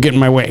one and don't get in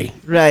my way.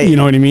 Right. You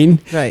know what I mean?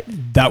 Right.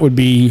 That would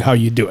be how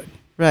you do it.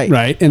 Right.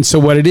 Right. And so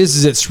what it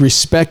is it's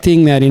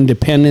respecting that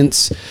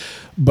independence,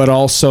 but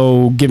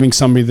also giving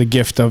somebody the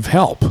gift of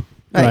help.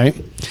 Right. Right.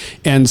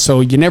 And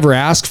so you never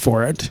ask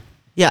for it.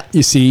 Yeah.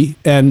 You see,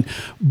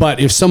 but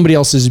if somebody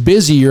else is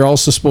busy, you're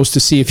also supposed to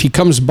see if he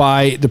comes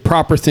by, the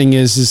proper thing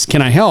is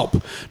can I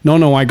help?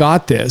 No, I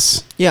got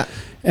this. Yeah.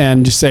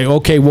 And just say,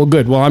 okay, well,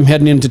 good. Well, I'm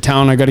heading into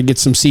town. I got to get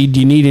some seed. Do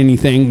you need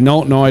anything?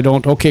 No, I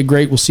don't. Okay,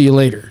 great. We'll see you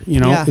later. You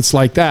know, Yeah. it's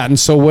like that. And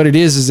so what it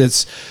is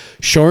it's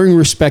showing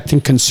respect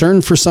and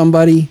concern for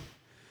somebody,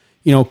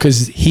 you know,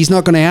 because he's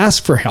not going to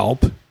ask for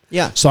help.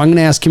 Yeah. So I'm going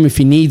to ask him if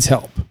he needs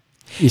help.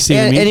 You see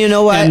what I mean? And you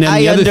know what? And then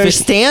I the other thing-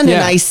 understand and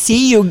yeah. I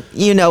see you,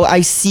 you know,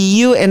 I see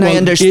you and I Well,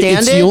 understand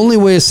it's it. the only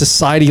way a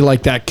society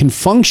like that can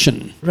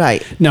function.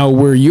 Right. Now,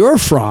 where you're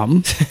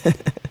from,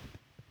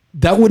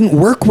 that wouldn't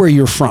work where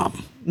you're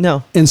from.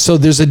 No. And so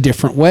there's a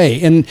different way.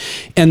 And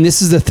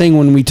this is the thing,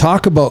 when we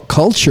talk about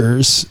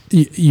cultures,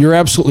 you're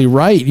absolutely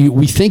right.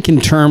 We think in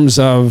terms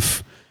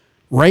of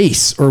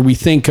race, or we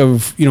think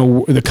of, you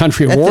know, the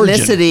country of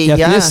Ethnicity, origin.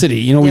 yeah.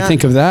 Ethnicity. You know, we Yeah.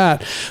 think of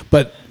that.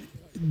 But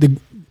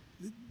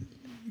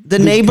The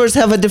neighbors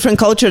have a different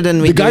culture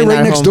than we the do. guy in right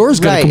our next home. door's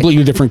got Right. a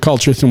completely different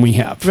culture than we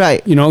have.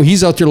 Right. You know,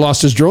 he's out there,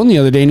 lost his drone the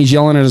other day, and he's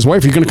yelling at his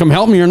wife, "Are you going to come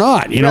help me or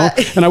not?" You know,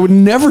 Right. and I would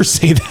never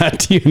say that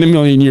to you in a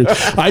million years.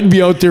 I'd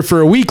be out there for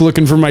a week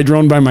looking for my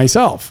drone by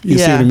myself. You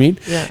see Yeah. what I mean?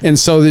 Yeah. And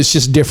so it's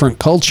just different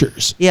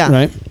cultures. Yeah.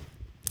 Right.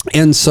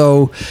 And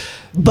so,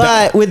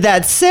 But with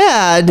that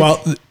said,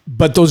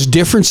 but those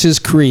differences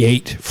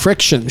create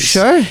frictions.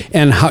 Sure.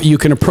 And how you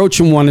can approach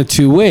them one of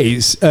two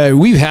ways.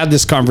 We've had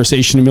this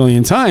conversation a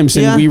million times,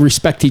 and Yeah. we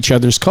respect each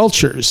other's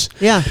cultures.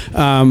 yeah.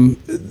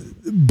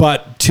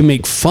 But to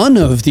make fun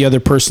of the other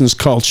person's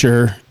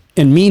culture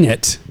and mean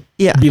it,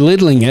 Yeah.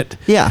 belittling it,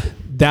 Yeah.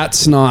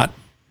 that's not.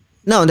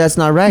 No, that's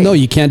not right. No,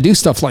 you can't do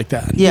stuff like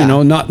that. Yeah. You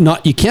know,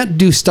 not you can't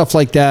do stuff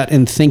like that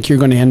and think you're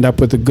going to end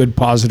up with a good,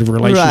 positive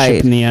relationship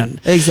Right. in the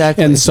end.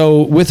 Exactly. And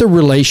so with a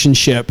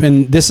relationship,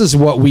 and this is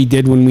what we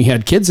did when we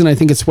had kids, and I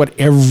think it's what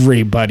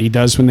everybody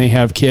does when they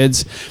have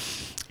kids,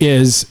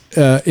 is,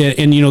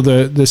 and you know,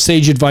 the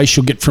sage advice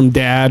you'll get from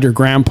dad or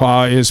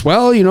grandpa is,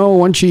 well, you know,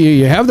 once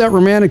you have that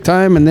romantic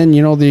time, and then,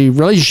 you know, the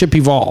relationship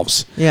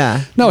evolves. Yeah.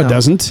 No, it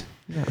doesn't.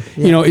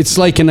 You know, it's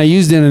like, and I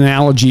used an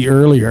analogy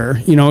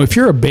earlier, you know, if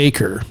you're a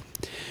baker,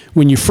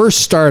 when you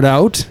first start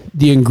out,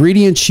 the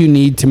ingredients you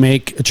need to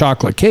make a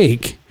chocolate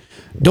cake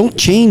don't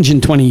change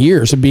in 20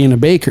 years of being a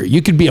baker.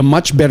 You could be a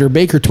much better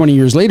baker 20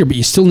 years later, but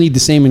you still need the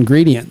same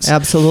ingredients.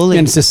 Absolutely.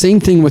 And it's the same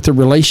thing with the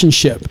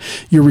relationship.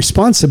 Your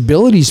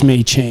responsibilities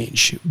may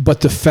change,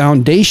 but the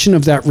foundation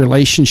of that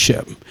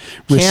relationship,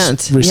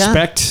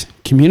 respect,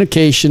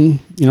 communication,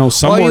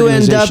 some or you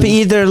end up organization.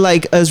 either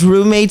like as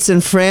roommates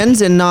and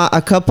friends and not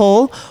a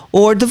couple,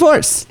 or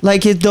divorce.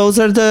 Like those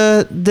are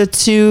the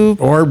two.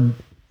 Or,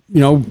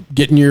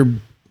 getting your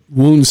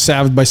wounds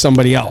salved by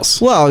somebody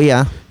else. Well,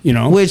 yeah.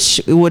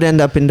 Which would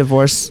end up in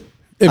divorce.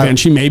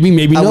 Eventually,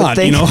 maybe I would not,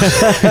 think.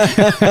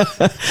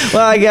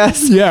 Well, I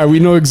guess. Yeah, we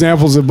know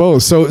examples of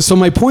both. So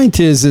my point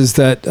is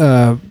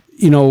that,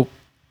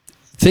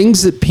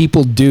 things that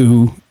people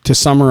do, to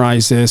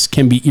summarize this,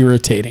 can be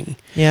irritating.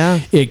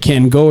 Yeah. It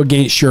can go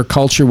against your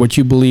culture, what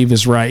you believe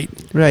is right.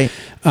 Right.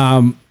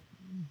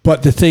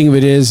 But the thing of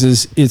it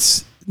is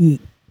it's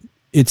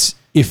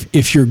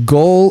if your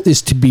goal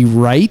is to be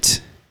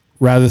right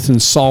rather than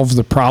solve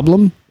the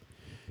problem,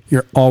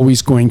 you're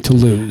always going to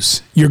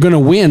lose. You're going to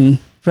win,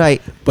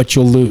 right, but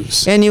you'll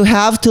lose. And you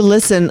have to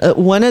listen.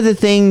 One of the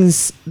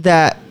things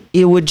that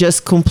it would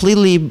just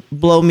completely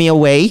blow me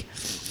away,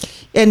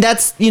 and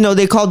that's,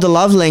 they call the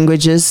love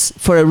languages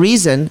for a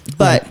reason,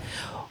 but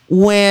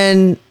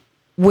when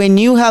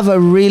you have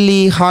a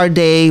really hard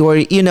day, or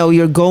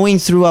you're going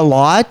through a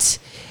lot,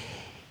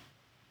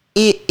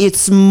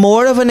 it's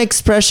more of an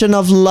expression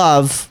of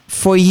love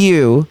for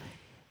you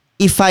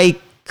if I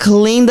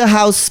clean the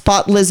house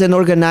spotless and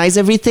organize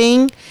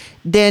everything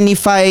than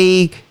if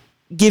I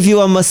give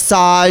you a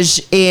massage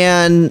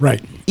and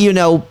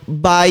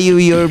buy you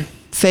your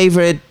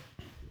favorite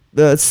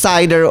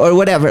cider or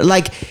whatever,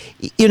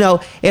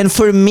 and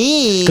for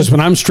me, because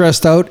when I'm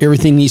stressed out,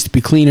 everything needs to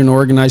be clean and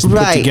organized and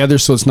put together,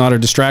 so it's not a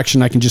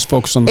distraction. I can just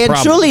focus on the problem.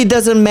 And truly, it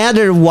doesn't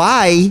matter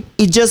why.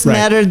 It just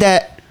matters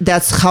that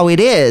that's how it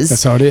is.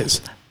 That's how it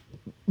is.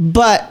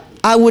 But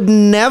I would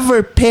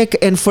never pick,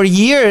 and for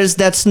years,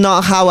 that's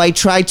not how I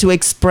tried to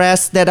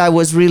express that I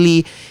was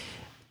really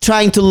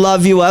trying to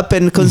love you up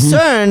and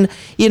concern.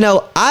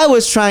 I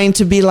was trying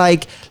to be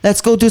like,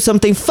 let's go do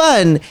something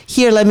fun.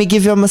 Here, let me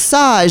give you a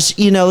massage,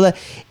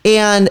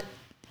 and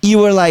you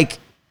were like,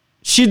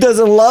 she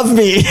doesn't love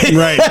me.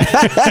 Right.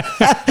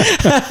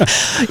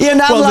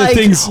 I'm like,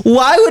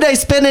 why would I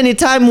spend any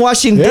time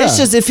washing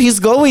dishes if he's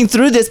going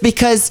through this?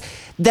 Because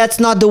that's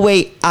not the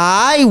way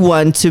I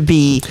want to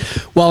be.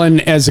 Well, and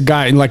as a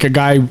guy, I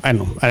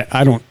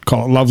don't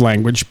call it love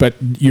language, but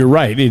you're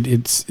right.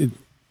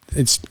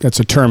 That's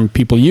a term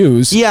people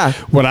use. Yeah.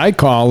 What I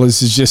call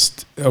is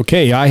just, when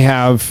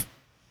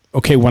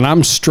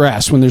I'm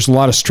stressed, when there's a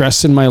lot of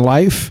stress in my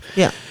life,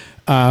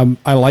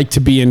 I like to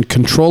be in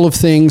control of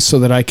things so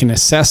that I can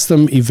assess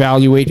them,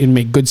 evaluate, and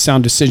make good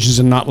sound decisions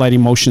and not let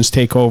emotions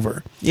take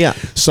over. Yeah.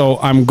 So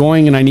I'm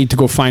going and I need to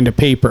go find a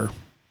paper.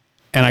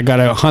 And I got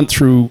to hunt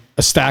through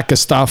a stack of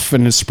stuff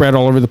and it's spread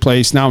all over the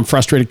place. Now I'm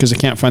frustrated because I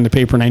can't find the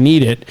paper and I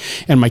need it.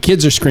 And my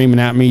kids are screaming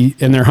at me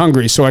and they're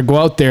hungry. So I go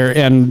out there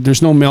and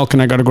there's no milk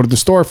and I got to go to the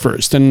store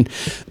first. And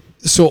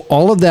so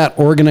all of that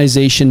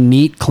organization,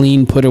 neat,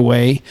 clean, put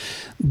away,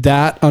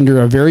 that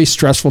under a very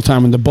stressful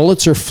time when the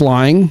bullets are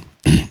flying,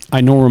 I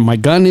know where my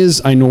gun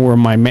is. I know where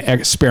my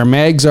spare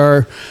mags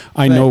are.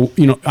 I know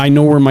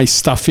where my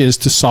stuff is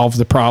to solve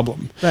the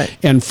problem. Right.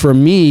 And for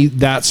me,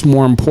 that's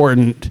more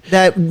important.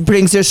 That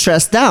brings your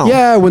stress down.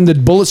 Yeah. When the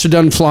bullets are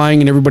done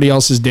flying and everybody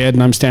else is dead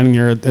and I'm standing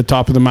there at the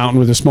top of the mountain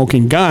with a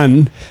smoking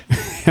gun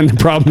and the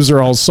problems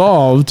are all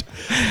solved,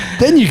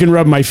 then you can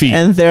rub my feet.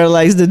 And there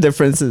lies the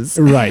differences.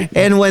 Right.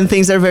 And when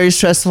things are very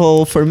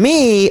stressful for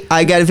me,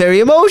 I get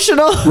very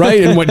emotional.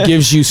 Right. And what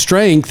gives you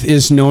strength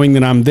is knowing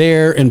that I'm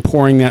there and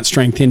pouring that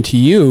strength into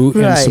you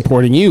and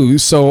supporting you.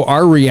 So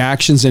our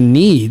reactions and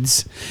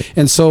needs.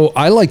 And so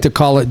I like to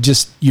call it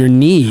just your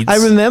needs. I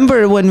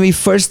remember when we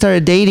first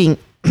started dating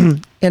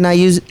and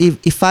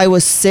if I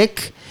was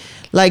sick,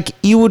 like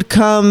you would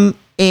come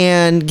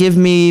and give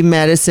me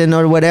medicine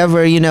or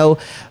whatever,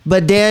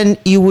 but then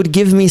you would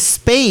give me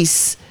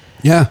space.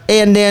 Yeah.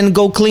 And then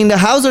go clean the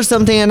house or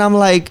something. And I'm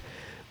like,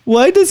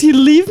 why does he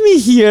leave me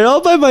here all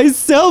by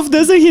myself?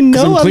 Doesn't he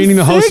know I'm cleaning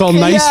the house sick? all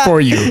nice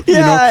for you?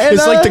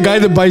 It's like the guy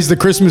that buys the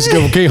Christmas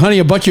gift. Okay, honey,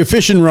 I bought you a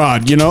fishing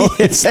rod.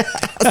 It's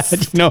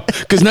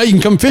because now you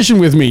can come fishing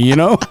with me.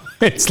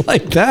 It's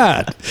like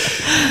that.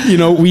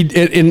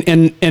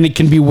 And it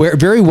can be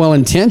very well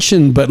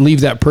intentioned, but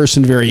leave that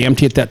person very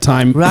empty at that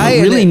time. Right.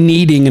 Really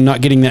needing and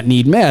not getting that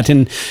need met.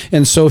 And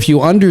so if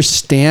you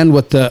understand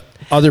what the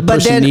other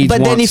person needs,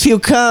 but then if you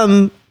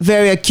come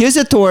very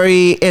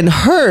accusatory and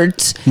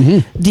hurt,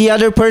 the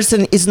other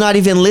person is not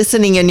even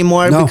listening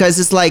anymore because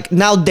it's like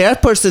now their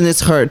person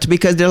is hurt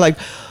because they're like,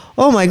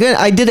 oh my God,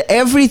 I did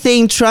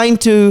everything trying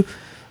to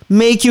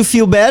make you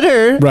feel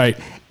better. Right.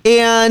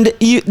 And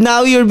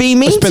now you're being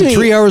mean to me. I spent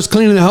 3 hours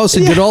cleaning the house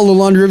and did all the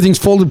laundry, everything's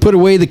folded, put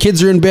away, the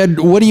kids are in bed.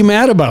 What are you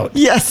mad about?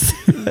 Yes.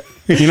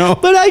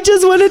 But I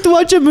just wanted to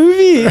watch a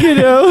movie,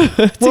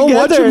 Well,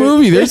 watch a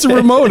movie. There's the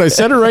remote. I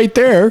set it right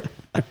there.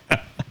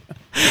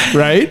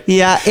 Right?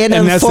 Yeah. And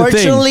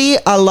unfortunately,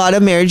 a lot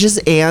of marriages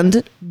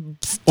end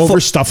over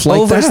stuff like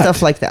over that.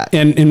 stuff like that.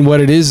 And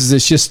what it is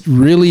it's just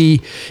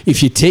really,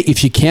 if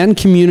you can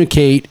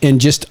communicate and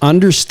just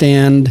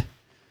understand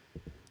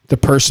the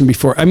person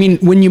before. I mean,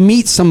 when you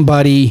meet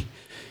somebody,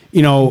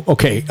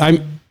 okay,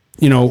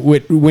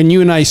 when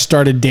you and I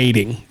started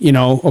dating,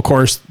 of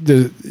course,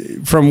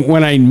 from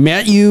when I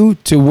met you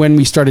to when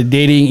we started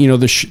dating,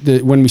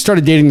 when we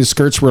started dating, the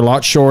skirts were a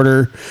lot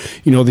shorter,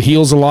 the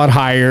heels a lot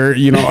higher,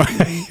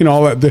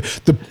 all that,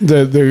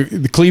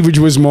 the cleavage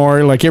was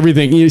more like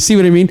everything. You see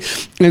what I mean?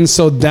 And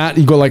so that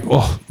you go like,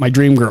 oh, my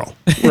dream girl,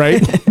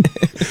 right?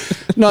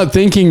 Not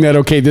thinking that,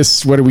 okay,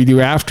 what do we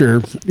do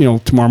after,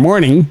 tomorrow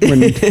morning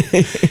when,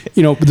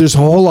 but there's a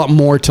whole lot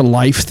more to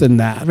life than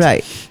that.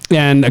 Right.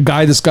 And a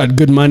guy that's got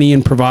good money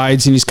and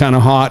provides and he's kind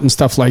of hot and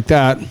stuff like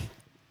that,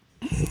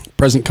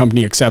 present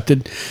company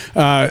accepted,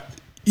 okay,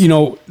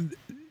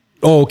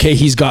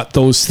 he's got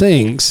those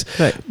things.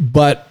 Right.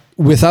 But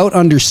without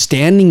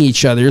understanding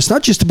each other, it's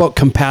not just about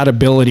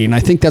compatibility. And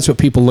I think that's what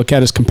people look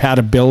at as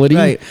compatibility.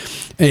 Right.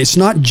 And it's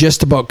not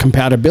just about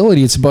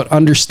compatibility. It's about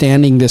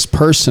understanding this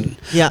person.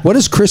 Yeah. What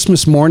does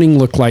Christmas morning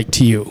look like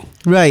to you?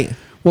 Right.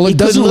 Well, it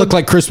doesn't look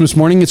like Christmas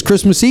morning. It's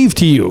Christmas Eve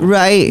to you.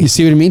 Right. You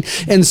see what I mean?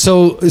 And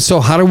so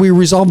how do we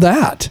resolve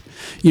that?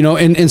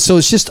 And so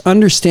it's just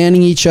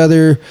understanding each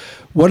other.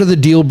 What are the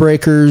deal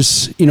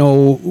breakers?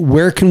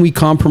 Where can we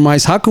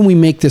compromise? How can we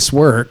make this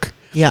work?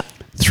 Yeah.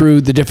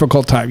 Through the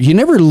difficult time. You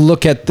never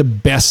look at the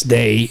best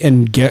day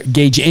and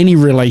gauge any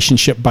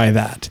relationship by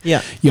that.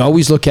 Yeah. You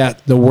always look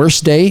at the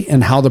worst day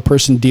and how the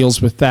person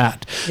deals with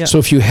that. Yeah. So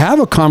if you have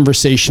a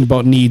conversation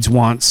about needs,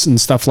 wants,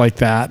 and stuff like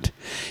that,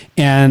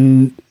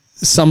 and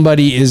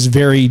somebody is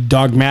very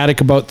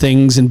dogmatic about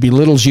things and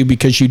belittles you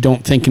because you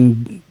don't think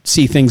and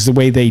see things the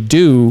way they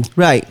do,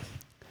 right?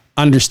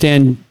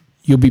 Understand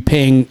you'll be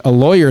paying a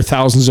lawyer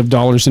thousands of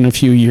dollars in a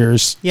few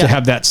years to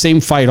have that same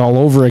fight all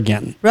over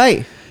again.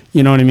 Right.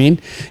 You know what I mean?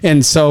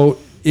 And so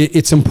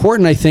it's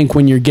important, I think,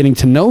 when you're getting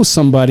to know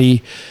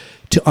somebody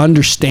to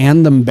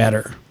understand them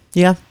better.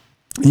 Yeah.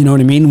 You know what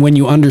I mean? When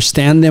you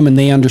understand them and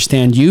they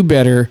understand you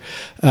better,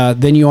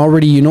 then you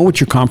know what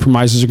your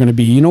compromises are going to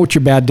be. You know what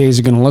your bad days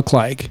are going to look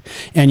like.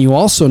 And you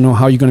also know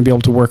how you're going to be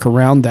able to work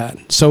around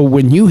that. So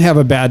when you have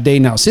a bad day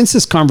now, since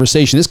this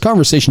conversation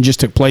just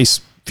took place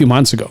a few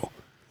months ago.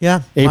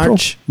 Yeah. April?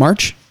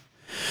 March?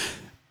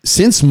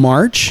 Since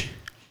March.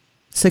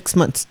 6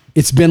 months.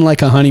 It's been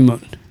like a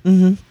honeymoon.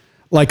 Mm-hmm.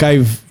 Like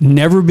I've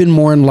never been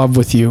more in love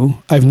with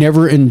you. I've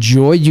never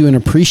enjoyed you and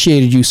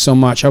appreciated you so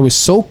much. I was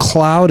so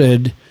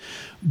clouded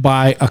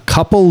by a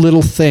couple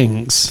little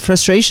things.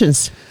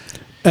 Frustrations.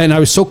 And I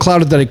was so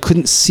clouded that I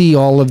couldn't see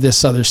all of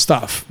this other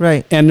stuff.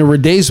 Right. And there were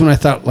days when I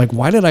thought, like,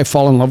 why did I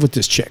fall in love with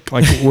this chick?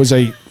 Like, was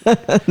I...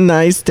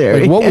 Nice,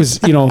 Terry. Like, what was,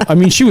 I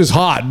mean, she was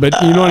hot, but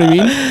you know what I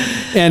mean?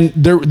 And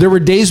there were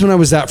days when I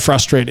was that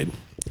frustrated.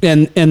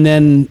 And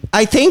then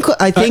I think what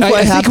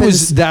happens, it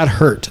was that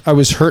hurt. I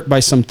was hurt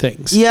by some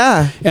things.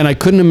 Yeah. And I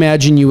couldn't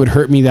imagine you would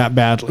hurt me that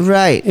badly.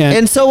 Right.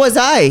 And so was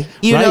I.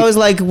 You know, it's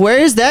like,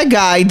 where's that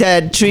guy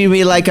that treated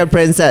me like a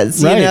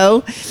princess? Right. You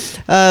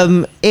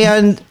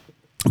know?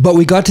 But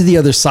we got to the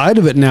other side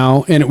of it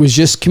now, and it was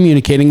just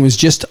communicating, it was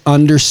just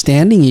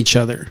understanding each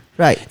other.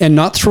 Right. And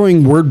not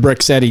throwing word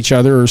bricks at each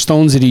other or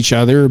stones at each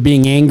other or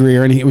being angry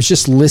or anything. It was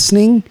just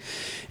listening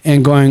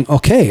and going,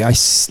 okay,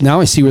 now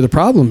I see where the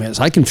problem is.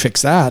 I can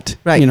fix that.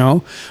 Right.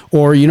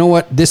 Or you know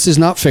what? This is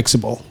not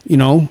fixable.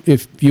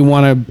 If you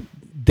want to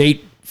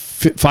date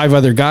 5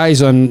 other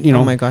guys on,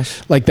 oh my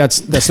gosh, like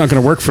that's not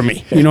going to work for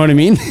me. You know what I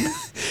mean?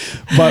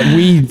 But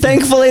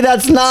thankfully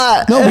that's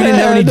not. No, we didn't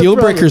have any deal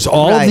breakers.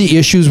 All of the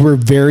issues were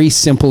very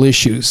simple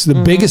issues. The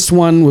biggest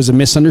one was a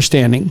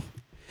misunderstanding.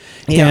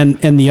 Yeah.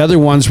 And the other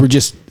ones were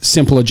just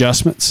simple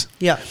adjustments.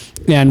 Yeah.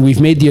 And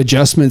we've made the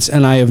adjustments,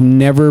 and I have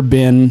never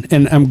been,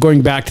 and I'm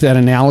going back to that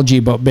analogy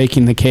about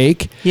baking the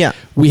cake. Yeah.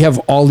 We have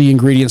all the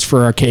ingredients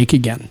for our cake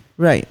again.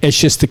 Right. It's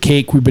just the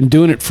cake. We've been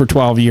doing it for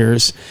 12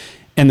 years,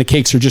 and the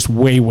cakes are just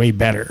way, way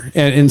better.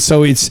 And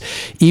so it's,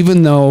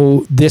 even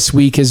though this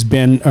week has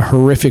been a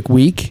horrific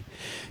week,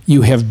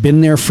 you have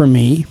been there for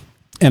me.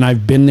 And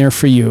I've been there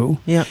for you.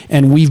 Yeah.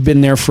 And we've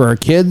been there for our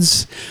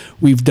kids.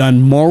 We've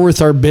done more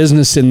with our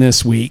business in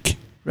this week.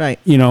 Right.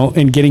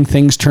 And getting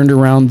things turned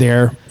around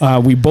there.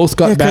 We both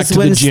got back to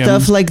the gym. When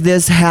stuff like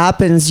this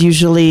happens,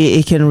 usually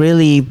it can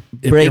really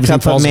break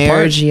up a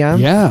marriage. Apart.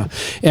 Yeah.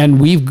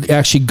 And we've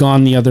actually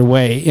gone the other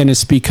way. And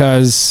it's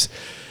because,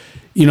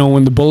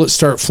 when the bullets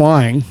start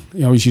flying,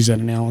 I always use that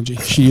analogy.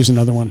 She used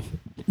another one.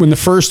 When the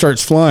fur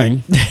starts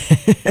flying,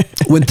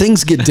 when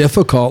things get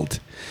difficult,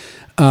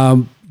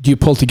 do you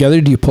pull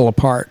together? Do you pull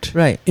apart?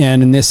 Right.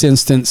 And in this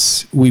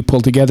instance, we pull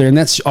together, and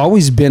that's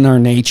always been our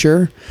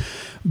nature,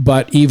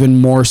 but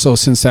even more so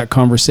since that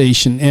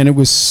conversation. And it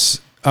was,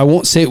 I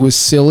won't say it was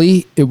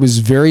silly. It was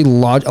very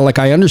like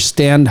I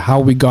understand how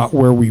we got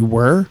where we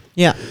were.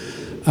 Yeah.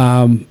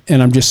 And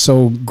I'm just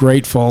so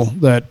grateful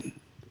that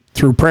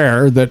through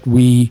prayer that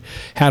we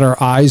had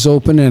our eyes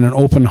open and an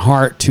open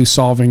heart to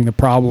solving the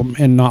problem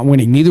and not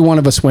winning. Neither one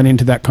of us went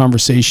into that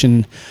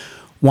conversation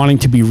wanting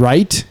to be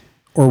right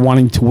or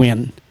wanting to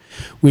win.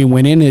 We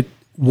went in it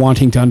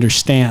wanting to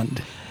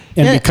understand.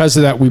 And Yeah. because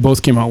of that, we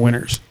both came out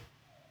winners.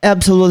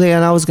 Absolutely,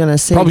 and I was gonna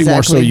say Probably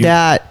more so exactly you.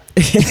 that.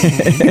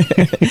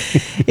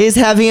 Is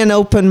having an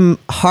open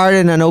heart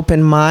and an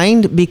open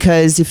mind,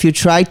 because if you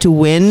try to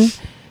win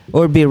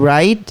or be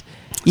right,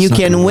 you not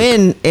can gonna work.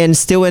 win and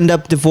still end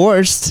up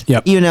divorced.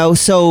 Yep. You know,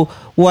 so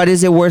what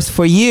is it worth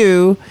for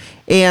you?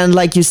 And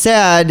like you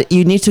said,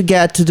 you need to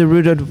get to the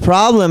root of the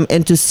problem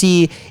and to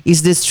see,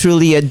 is this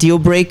truly a deal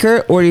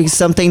breaker, or is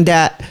something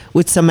that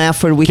with some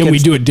effort we Can we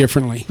do it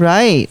differently?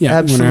 Right. Yeah,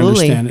 Absolutely. when I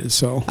understand it.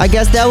 So I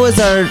guess that was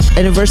our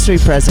anniversary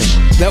present.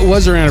 that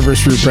was our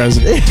anniversary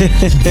present.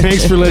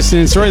 Thanks for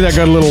listening. Sorry that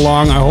got a little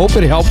long. I hope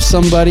it helps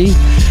somebody.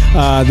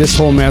 This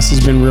whole mess has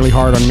been really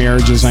hard on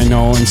marriages, I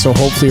know, and so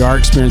hopefully our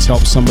experience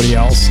helps somebody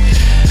else.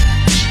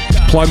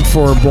 Plug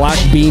for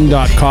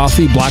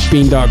blackbean.coffee,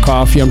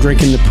 blackbean.coffee. I'm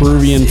drinking the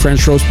Peruvian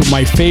French roast, but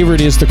my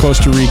favorite is the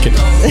Costa Rican.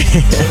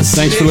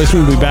 Thanks for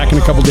listening. We'll be back in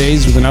a couple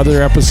days with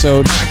another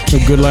episode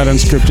of Good Lad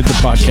Unscripted, the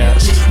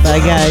podcast. Bye,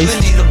 guys.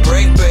 Need a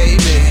break, babe.